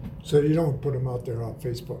 So you don't put them out there on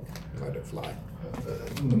Facebook, let it fly?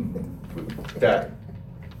 That.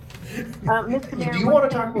 Mr. Mayor, Do you want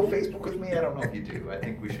to talk about Facebook with me? I don't know if you do. I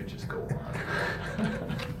think we should just go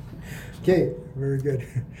on. Okay, very good.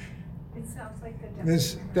 It sounds like the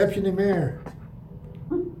Ms. Deputy Mayor.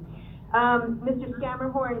 Mr.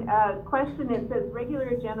 Scammerhorn, question, it says regular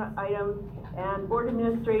agenda items and board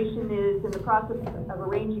administration is in the process of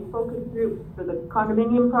arranging focus groups for the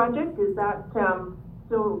condominium project. Is that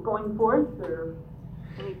still going forth or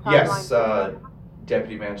any timeline? Yes,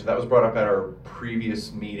 Deputy Manager, that was brought up at our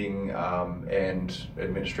previous meeting, and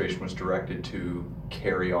administration was directed to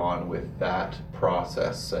carry on with that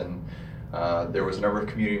process. And there was a number of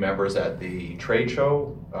community members at the trade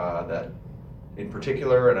show that in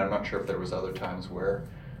particular, and I'm not sure if there was other times where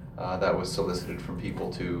that was solicited from people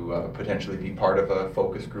to potentially be part of a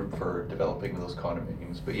focus group for developing those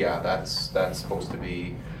condominiums. But yeah, that's supposed to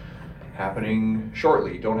be happening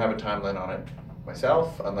shortly. Don't have a timeline on it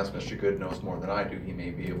myself, unless Mr. Good knows more than I do. He may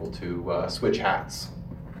be able to switch hats.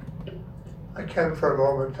 I can for a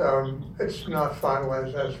moment. It's not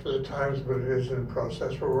finalized as for the times, but it is in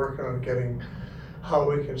process. We're working on getting how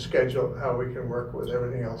we can schedule, how we can work with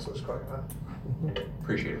everything else that's going on.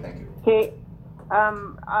 Appreciate it, thank you. Okay,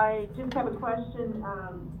 I just have a question.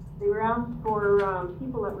 They were asked for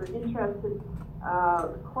people that were interested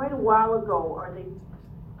quite a while ago. Are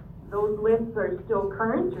those lists are still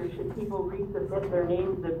current, or should people resubmit their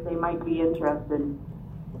names if they might be interested?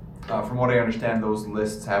 From what I understand, those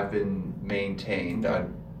lists have been maintained. I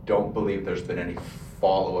don't believe there's been any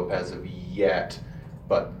follow-up as of yet,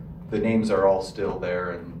 but the names are all still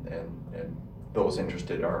there, and those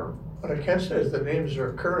interested are. What I can say is the names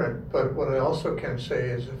are current, but what I also can say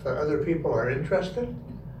is if other people are interested,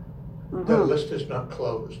 the list is not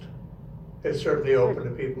closed. It's certainly open to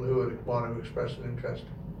people who would want to express an interest.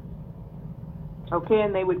 Okay,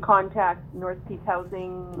 and they would contact North Peace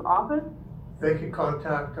Housing office? They could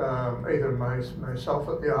contact either myself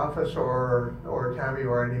at the office or Tammy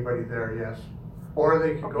or anybody there, yes. Or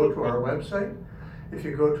they could go to our website. If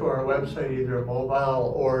you go to our website, either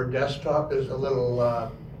mobile or desktop, there's a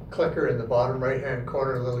little clicker in the bottom right-hand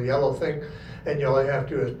corner, a little yellow thing, and all you have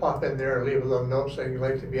to do is pop in there and leave a little note saying you'd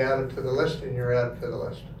like to be added to the list, and you're added to the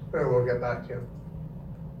list. And we'll get back to you.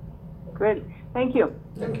 Great, thank you.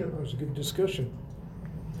 Thank you. That was a good discussion.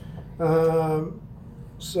 The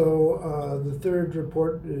third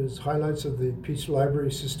report is highlights of the Peace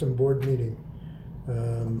Library System Board meeting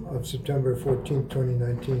of September 14th,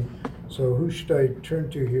 2019. So who should I turn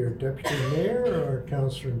to here, Deputy Mayor or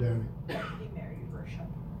Councillor Downey? Deputy Mayor, your worship.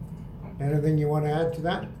 Anything you want to add to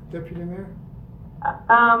that, Deputy Mayor?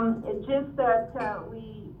 It's just that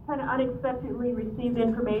we kind of unexpectedly received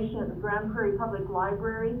information that the Grand Prairie Public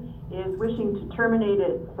Library is wishing to terminate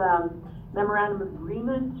its memorandum of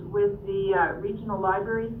agreement with the regional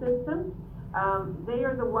library system. They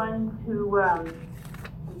are the ones who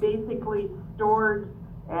basically stored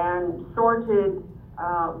and sorted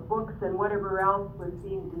books and whatever else was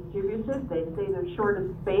being distributed. They say they're short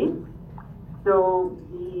of space. So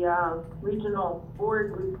the regional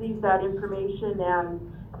board received that information and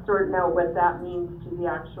sorting out what that means to the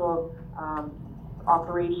actual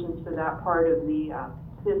operations for that part of the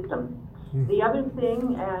system. The other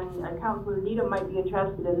thing, and Councillor Needham might be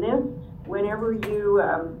interested in this, whenever you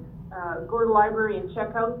go to the library and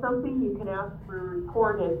check out something, you can ask for a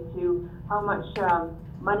report as to how much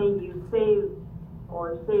money you saved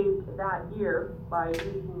or saved that year by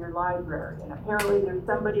using your library. And apparently there's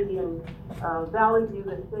somebody in Valley View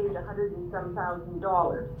that saved $100,000 and some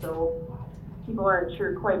thousand. So people aren't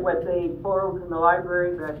sure quite what they borrowed from the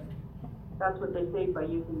library, but that's what they saved by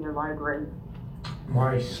using their library.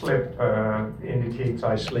 My slip indicates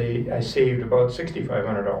I saved about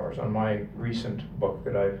 $6,500 on my recent book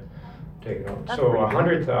that I've taken out. So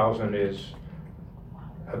 100,000 is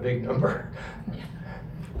a big number.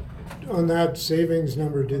 on that savings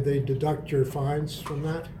number, did they deduct your fines from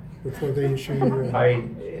that before they issue you?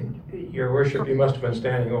 Your worship, you must have been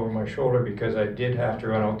standing over my shoulder because I did have to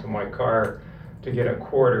run out to my car to get a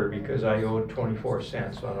quarter because I owed 24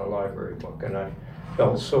 cents on a library book, and I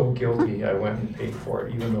felt so guilty I went and paid for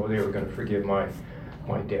it, even though they were going to forgive my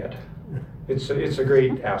debt. It's a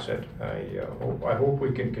great asset. I hope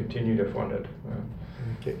we can continue to fund it.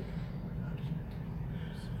 Okay.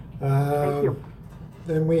 Thank you.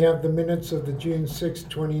 Then we have the minutes of the June 6,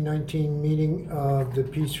 2019 meeting of the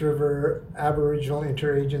Peace River Aboriginal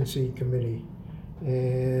Interagency Committee.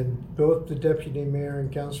 And both the Deputy Mayor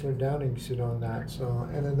and Councillor Downing sit on that. So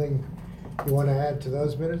anything you want to add to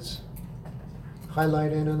those minutes?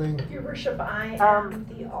 Highlight anything? Your worship, I am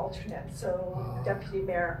the alternate, so Deputy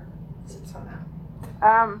Mayor sits on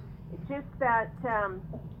that. Just that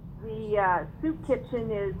the soup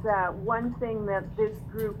kitchen is one thing that this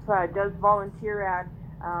group does volunteer at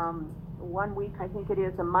 1 week, I think it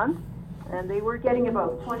is, a month. And they were getting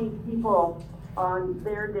about 20 people on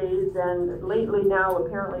their days, and lately now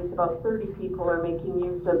apparently it's about 30 people are making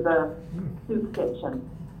use of the soup kitchen.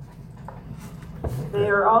 They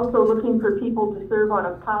are also looking for people to serve on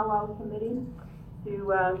a powwow committee to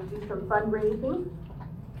do some fundraising,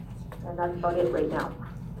 and that's about it right now.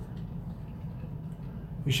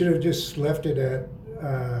 You should have just left it at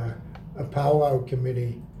a powwow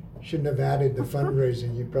committee. Shouldn't have added the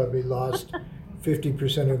fundraising. You probably lost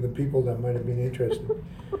 50% of the people that might have been interested.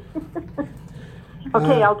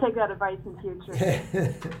 Okay, I'll take that advice in future.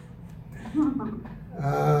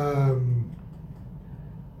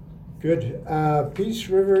 Good. Peace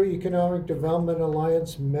River Economic Development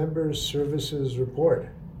Alliance Members Services Report.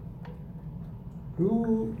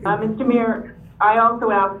 Who? Mr. Mayor, I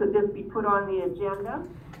also ask that this be put on the agenda,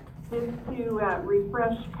 just to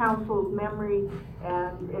refresh council's memory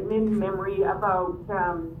and admin memory about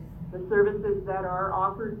the services that are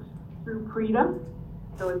offered through PREDA.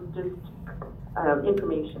 So it's just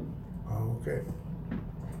information. Okay.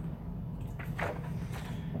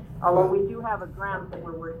 Although we do have a grant that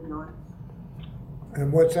we're working on.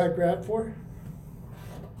 And what's that grant for?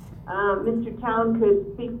 Mr. Town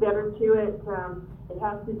could speak better to it. It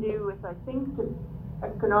has to do with, I think, the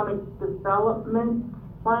economic development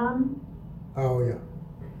plan. Oh, yeah.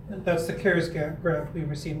 And that's the CARES grant we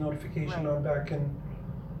received notification on back in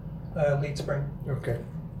late spring. Okay.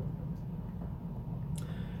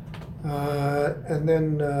 And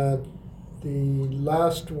then the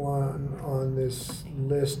last one on this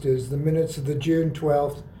list is the minutes of the June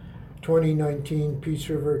 12th, 2019 Peace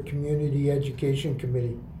River Community Education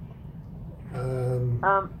Committee.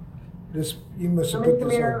 This, you must have put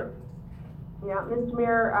this on. Yeah, Mr.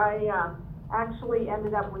 Mayor, I actually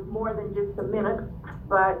ended up with more than just a minute,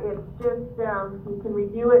 but it's just, you can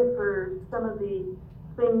review it for some of the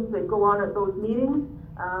things that go on at those meetings.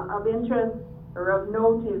 Of interest or of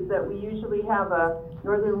note is that we usually have a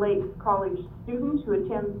Northern Lakes College student who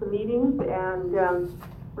attends the meetings and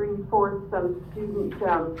brings forth some student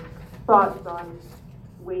thoughts on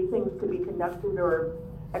the way things could be conducted or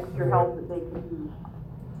extra help that they can use.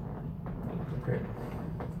 Okay.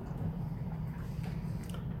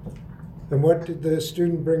 And what did the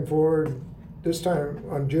student bring forward this time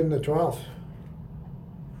on June the 12th?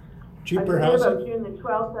 Cheaper I housing? about June the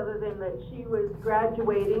 12th, other than that she was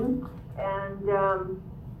graduating, and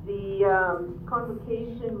the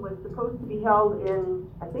convocation was supposed to be held in,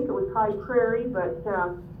 I think it was High Prairie, but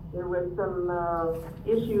there was some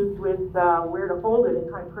issues with where to hold it in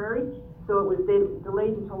High Prairie, so it was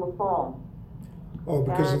delayed until the fall. Oh,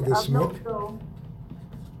 because of the smoke?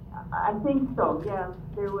 I think so, yes.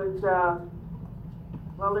 There was,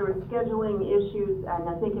 well, there were scheduling issues, and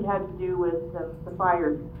I think it had to do with the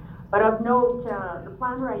fires. But of note, the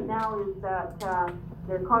plan right now is that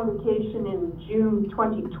their convocation in June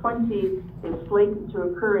 2020 is slated to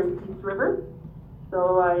occur in Peace River.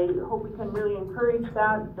 So I hope we can really encourage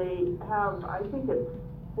that. They have, I think it's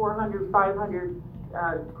 400, 500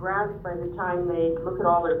 grads by the time they look at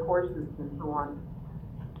all their courses and so on.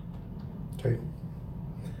 Okay.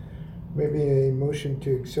 Maybe a motion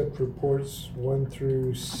to accept reports 1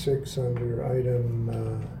 through 6 under item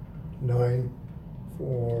 9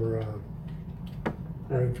 for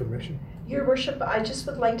information. Your Worship, I just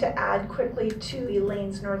would like to add quickly to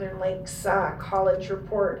Elaine's Northern Lakes College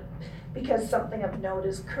report, because something of note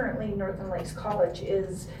is currently Northern Lakes College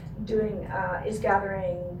is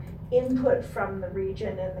gathering input from the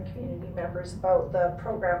region and the community members about the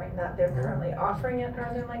programming that they're currently offering at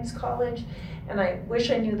Northern Lakes College. And I wish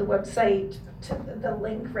I knew the website, the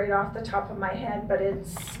link right off the top of my head, but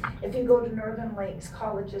it's, if you go to Northern Lakes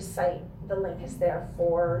College's site, the link is there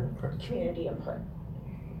for community input.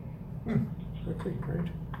 Okay, great.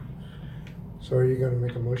 So are you gonna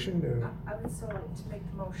make a motion to? I would so like to make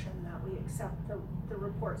the motion that we accept the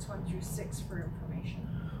reports 1 through 6 for information.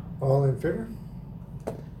 All in favor?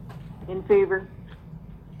 In favor.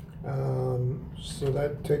 So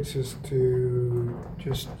that takes us to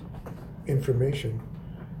just information.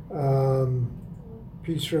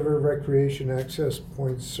 Peace River Recreation Access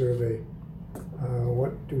Points Survey.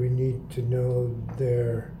 What do we need to know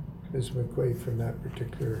there, Ms. McQuaid, from that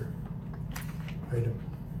particular item?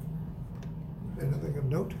 Anything of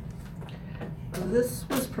note? This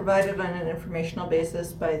was provided on an informational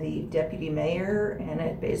basis by the deputy mayor, and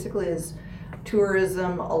it basically is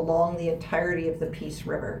tourism along the entirety of the Peace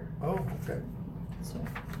River. Oh, okay. So,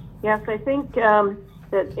 Yes, I think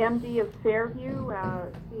that MD of Fairview,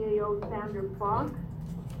 CAO Sandra Fox,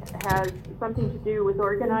 has something to do with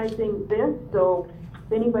organizing this. So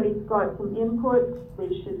if anybody's got some input, they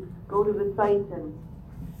should go to the site and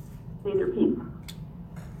say their piece.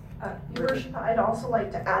 Your Worship, I'd also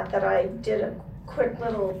like to add that I did a quick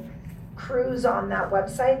little cruise on that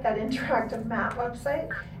website, that interactive map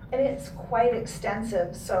website, and it's quite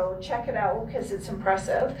extensive, so check it out because it's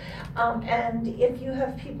impressive. And if you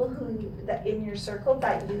have people who, that in your circle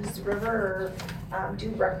that use the river or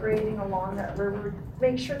do recreating along that river,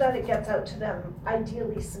 make sure that it gets out to them.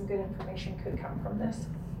 Ideally, some good information could come from this.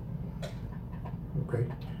 Okay.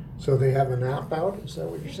 So they have an app out, is that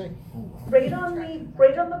what you're saying? Right on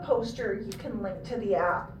the poster, you can link to the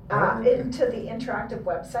app, into the interactive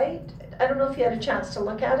website. I don't know if you had a chance to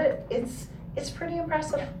look at it. It's pretty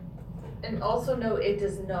impressive. And also note, it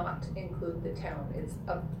does not include the town. It's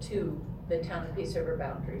up to the town and Peace River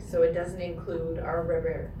boundaries. So it doesn't include our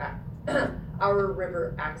river, our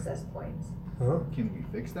river access points. Huh? Can we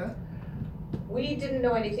fix that? We didn't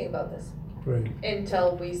know anything about this Right.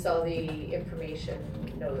 until we saw the information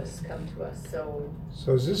notice come to us. So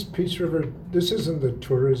is this Peace River, this isn't the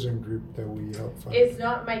tourism group that we help fund? It's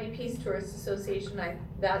not Mighty Peace Tourist Association.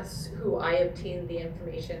 That's who I obtained the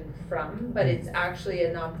information from, but it's actually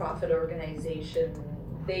a nonprofit organization.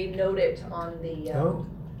 They note it on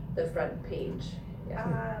the front page.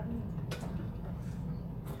 Yeah.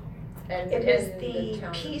 And It is and the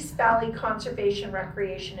town- Peace Valley Conservation,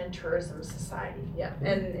 Recreation, and Tourism Society. Yeah,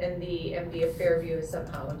 and the MD of Fairview is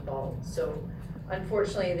somehow involved. So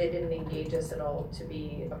unfortunately, they didn't engage us at all to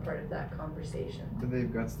be a part of that conversation. But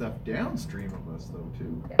they've got stuff downstream of us though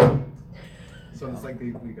too. Yeah. So it's like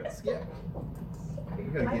we got skipped. We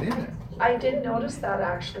gotta get in there. I did notice that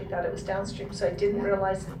actually, that it was downstream, so I didn't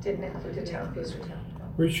realize it didn't include the town.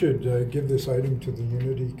 We should give this item to the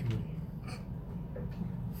Unity Committee.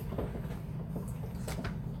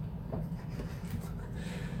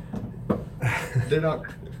 They're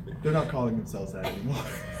not calling themselves that anymore.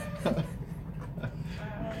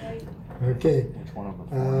 Okay. It's one of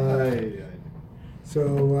them.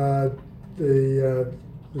 So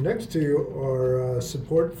the next two are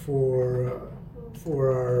support for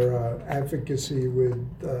our advocacy with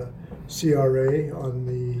CRA on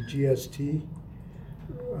the GST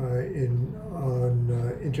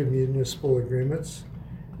on intermunicipal agreements.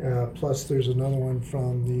 Plus, there's another one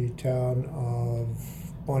from the town of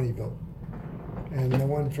Bonnyville. And the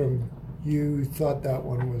one from you thought that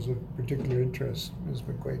one was of particular interest, Ms.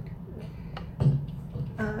 McQuaig.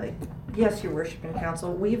 Yes, Your Worship and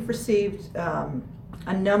Council, we've received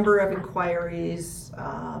a number of inquiries,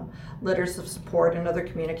 letters of support and other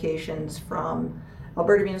communications from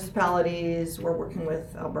Alberta municipalities. We're working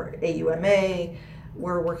with Alberta AUMA,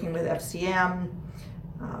 we're working with FCM.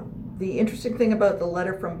 The interesting thing about the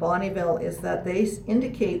letter from Bonnyville is that they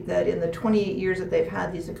indicate that in the 28 years that they've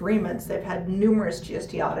had these agreements, they've had numerous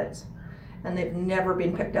GST audits, and they've never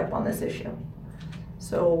been picked up on this issue.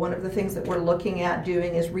 So one of the things that we're looking at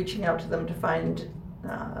doing is reaching out to them to find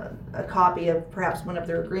a copy of perhaps one of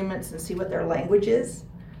their agreements and see what their language is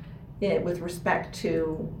with respect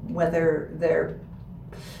to whether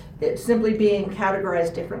it's simply being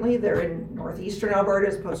categorized differently. They're in northeastern Alberta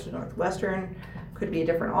as opposed to northwestern. Could be a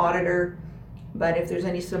different auditor, but if there's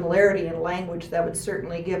any similarity in language, that would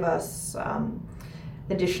certainly give us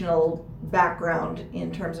additional background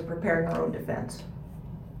in terms of preparing our own defense.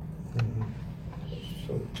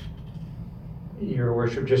 So, Your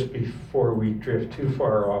Worship, just before we drift too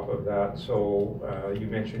far off of that, so you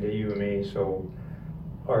mentioned AUMA, so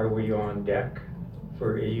are we on deck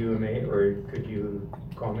for AUMA, or could you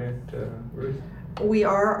comment, Ruth? We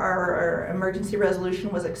are. Our emergency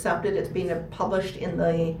resolution was accepted. It's being published in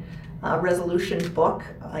the resolution book.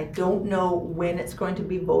 I don't know when it's going to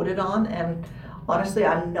be voted on, and honestly,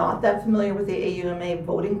 I'm not that familiar with the AUMA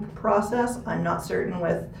voting process. I'm not certain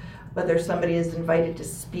with whether somebody is invited to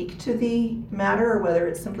speak to the matter or whether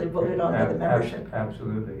it's simply voted on by the membership.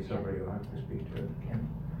 Absolutely, somebody will have to speak to it. Yeah.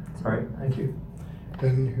 All right, thank you.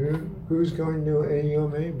 And who's going to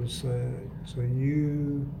AUMA? So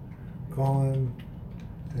you, Colin,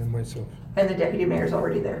 and myself. And the deputy mayor's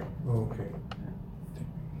already there. Oh, okay.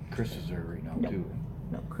 Chris is there right now No. too.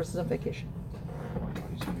 No, Chris is on vacation.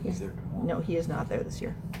 He's gonna be there tomorrow. No, he is not there this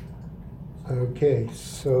year. Okay,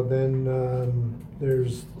 so then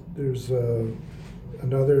there's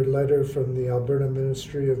another letter from the Alberta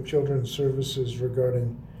Ministry of Children's Services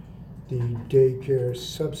regarding the daycare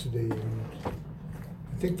subsidy. And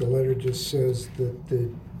I think the letter just says that the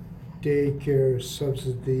daycare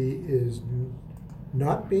subsidy is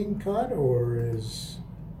not being cut, or is...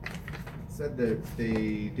 Said that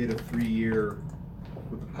they did a 3-year,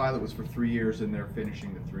 the pilot was for 3 years and they're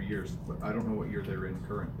finishing the 3 years, but I don't know what year they're in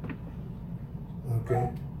currently. Okay.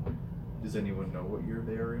 Does anyone know what year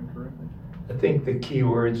they are in currently? I think the key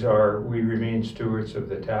words are, we remain stewards of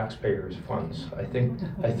the taxpayers' funds. I think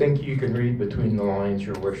you can read between the lines,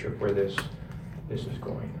 Your Worship, where this is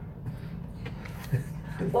going.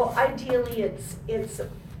 Well, ideally, it is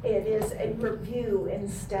a review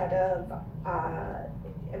instead of,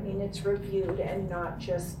 it's reviewed and not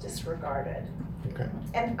just disregarded. Okay.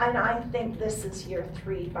 And I think this is year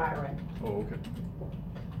 3, Byron. Oh, okay.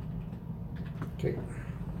 Okay.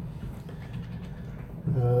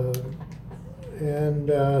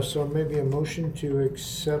 So maybe a motion to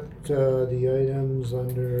accept the items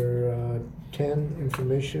under 10,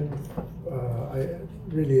 information.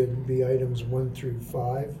 Really it'd be items 1 through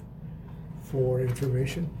 5 for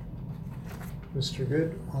information. Mr.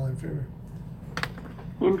 Good, all in favor?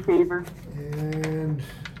 In favor. And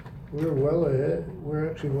we're well ahead, we're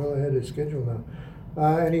actually well ahead of schedule now.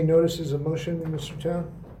 Any notices of motion, Mr.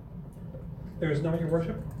 Town? There is none, Your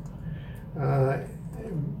Worship.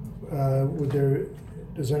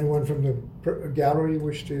 Does anyone from the gallery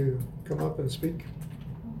wish to come up and speak?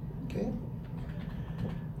 Okay.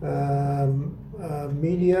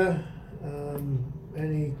 Media,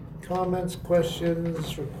 any comments,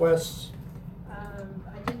 questions, requests?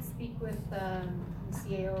 I did speak with the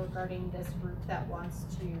CAO regarding this group that wants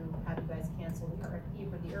to have you guys cancel the RFP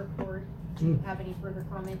for the airport. Do you have any further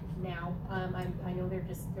comment now? I know they're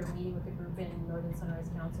meeting with the group in Northern Sunrise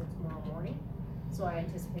Council tomorrow morning, so I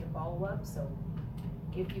anticipate a follow-up. So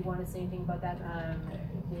if you want to say anything about that,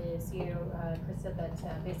 the CAO, Chris said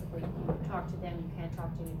that basically you talk to them, you can't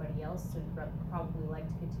talk to anybody else, so you'd probably like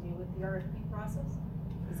to continue with the RFP process.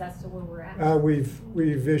 Is that still where we're at?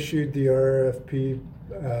 We've issued the RFP.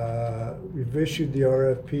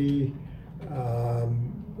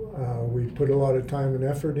 We put a lot of time and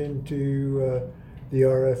effort into the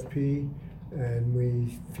RFP, and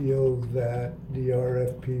we feel that the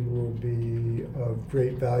RFP will be of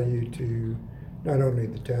great value to not only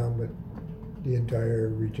the town, but the entire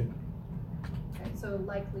region. Okay, so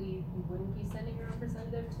likely you wouldn't be sending a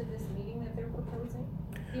representative to this meeting that they're proposing?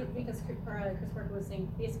 Because Chris Parker was saying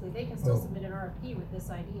basically they can still submit an RFP with this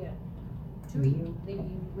idea to you,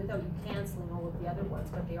 without you canceling all of the other ones,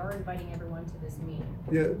 but they are inviting everyone to this meeting.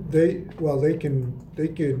 Yeah,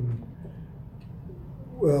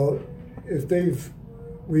 if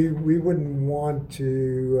we wouldn't want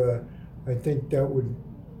to, I think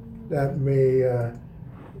that may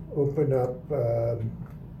open up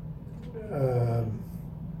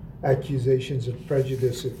accusations of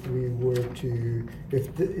prejudice if we were to,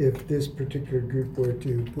 if this particular group were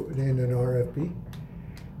to put in an RFP.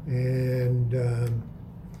 And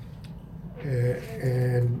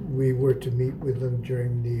we were to meet with them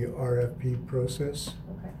during the RFP process.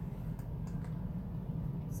 Okay.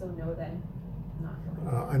 So no then, not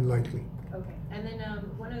going. Unlikely. Okay, and then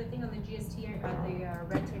one other thing on the GST, at the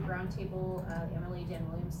Red Tape Roundtable, MLA Dan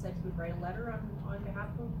Williams said he would write a letter on behalf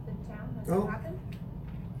of the town. Has that happened?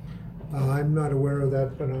 I'm not aware of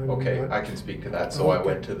that, but I'm Okay, not... I can speak to that. So I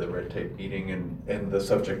went to the Red Tape meeting and the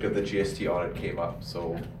subject of the GST audit came up.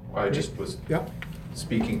 So I just was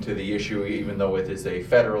speaking to the issue, even though it is a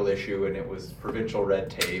federal issue and it was provincial red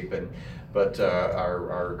tape, but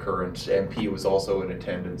our current MP was also in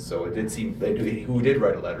attendance, so it did seem, who did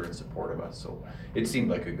write a letter in support of us. So it seemed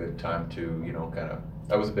like a good time to,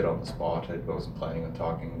 I was a bit on the spot. I wasn't planning on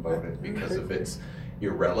talking about it because of its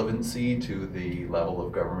irrelevancy to the level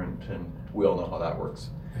of government, and we all know how that works.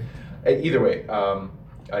 Either way,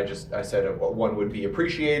 I said one would be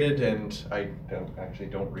appreciated, and I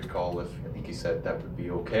don't recall if I think he said that would be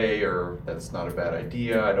okay or that's not a bad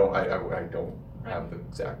idea. I don't have the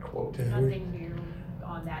exact quote. Nothing new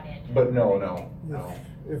on that end. But no.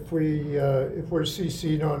 If we're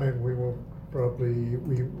CC'd on it, we will probably,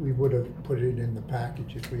 we would have put it in the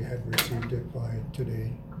package if we had received it by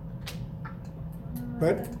today.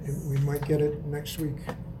 But we might get it next week.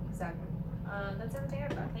 Exactly. That's everything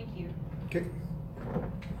I've got, thank you. Okay.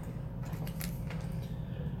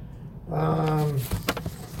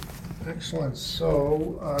 Excellent,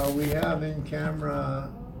 so we have in camera,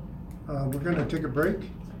 we're gonna take a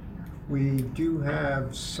break. We do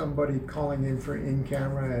have somebody calling in for in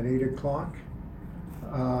camera at 8 o'clock,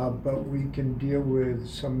 but we can deal with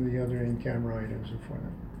some of the other in camera items before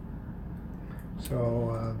that.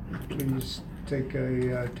 So please take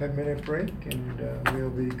a 10-minute break and we'll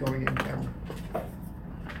be going in camera.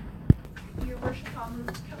 Your worship, I'll move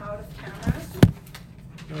to come out of camera.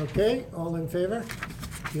 Okay, all in favor?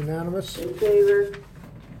 Unanimous? In favor.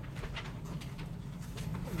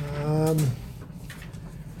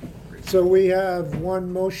 So we have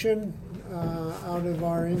one motion out of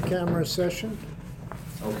our in-camera session.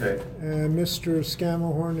 Okay. And Mr.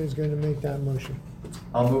 Scammahorn is going to make that motion.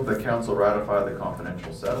 I'll move that council ratify the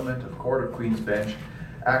confidential settlement of Court of Queen's Bench,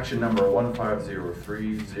 action number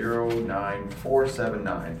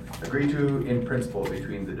 150309479, agreed to in principle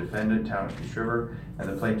between the defendant, Town of Peace River, and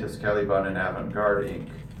the plaintiffs, Caliban and Avant-Garde Inc.,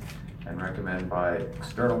 and recommended by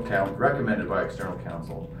external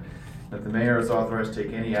counsel, that the mayor is authorized to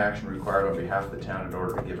take any action required on behalf of the town in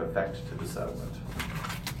order to give effect to the settlement.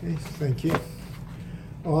 Okay, thank you.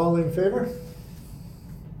 All in favor?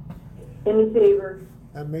 In favor.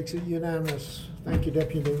 That makes it unanimous. Thank you,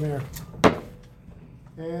 Deputy Mayor.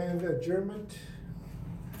 And adjournment.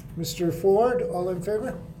 Mr. Ford, all in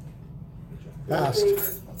favor? Passed.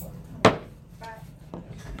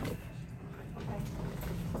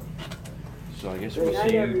 So I guess Good we'll night,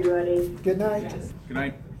 see you. everybody. Good night. Good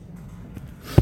night.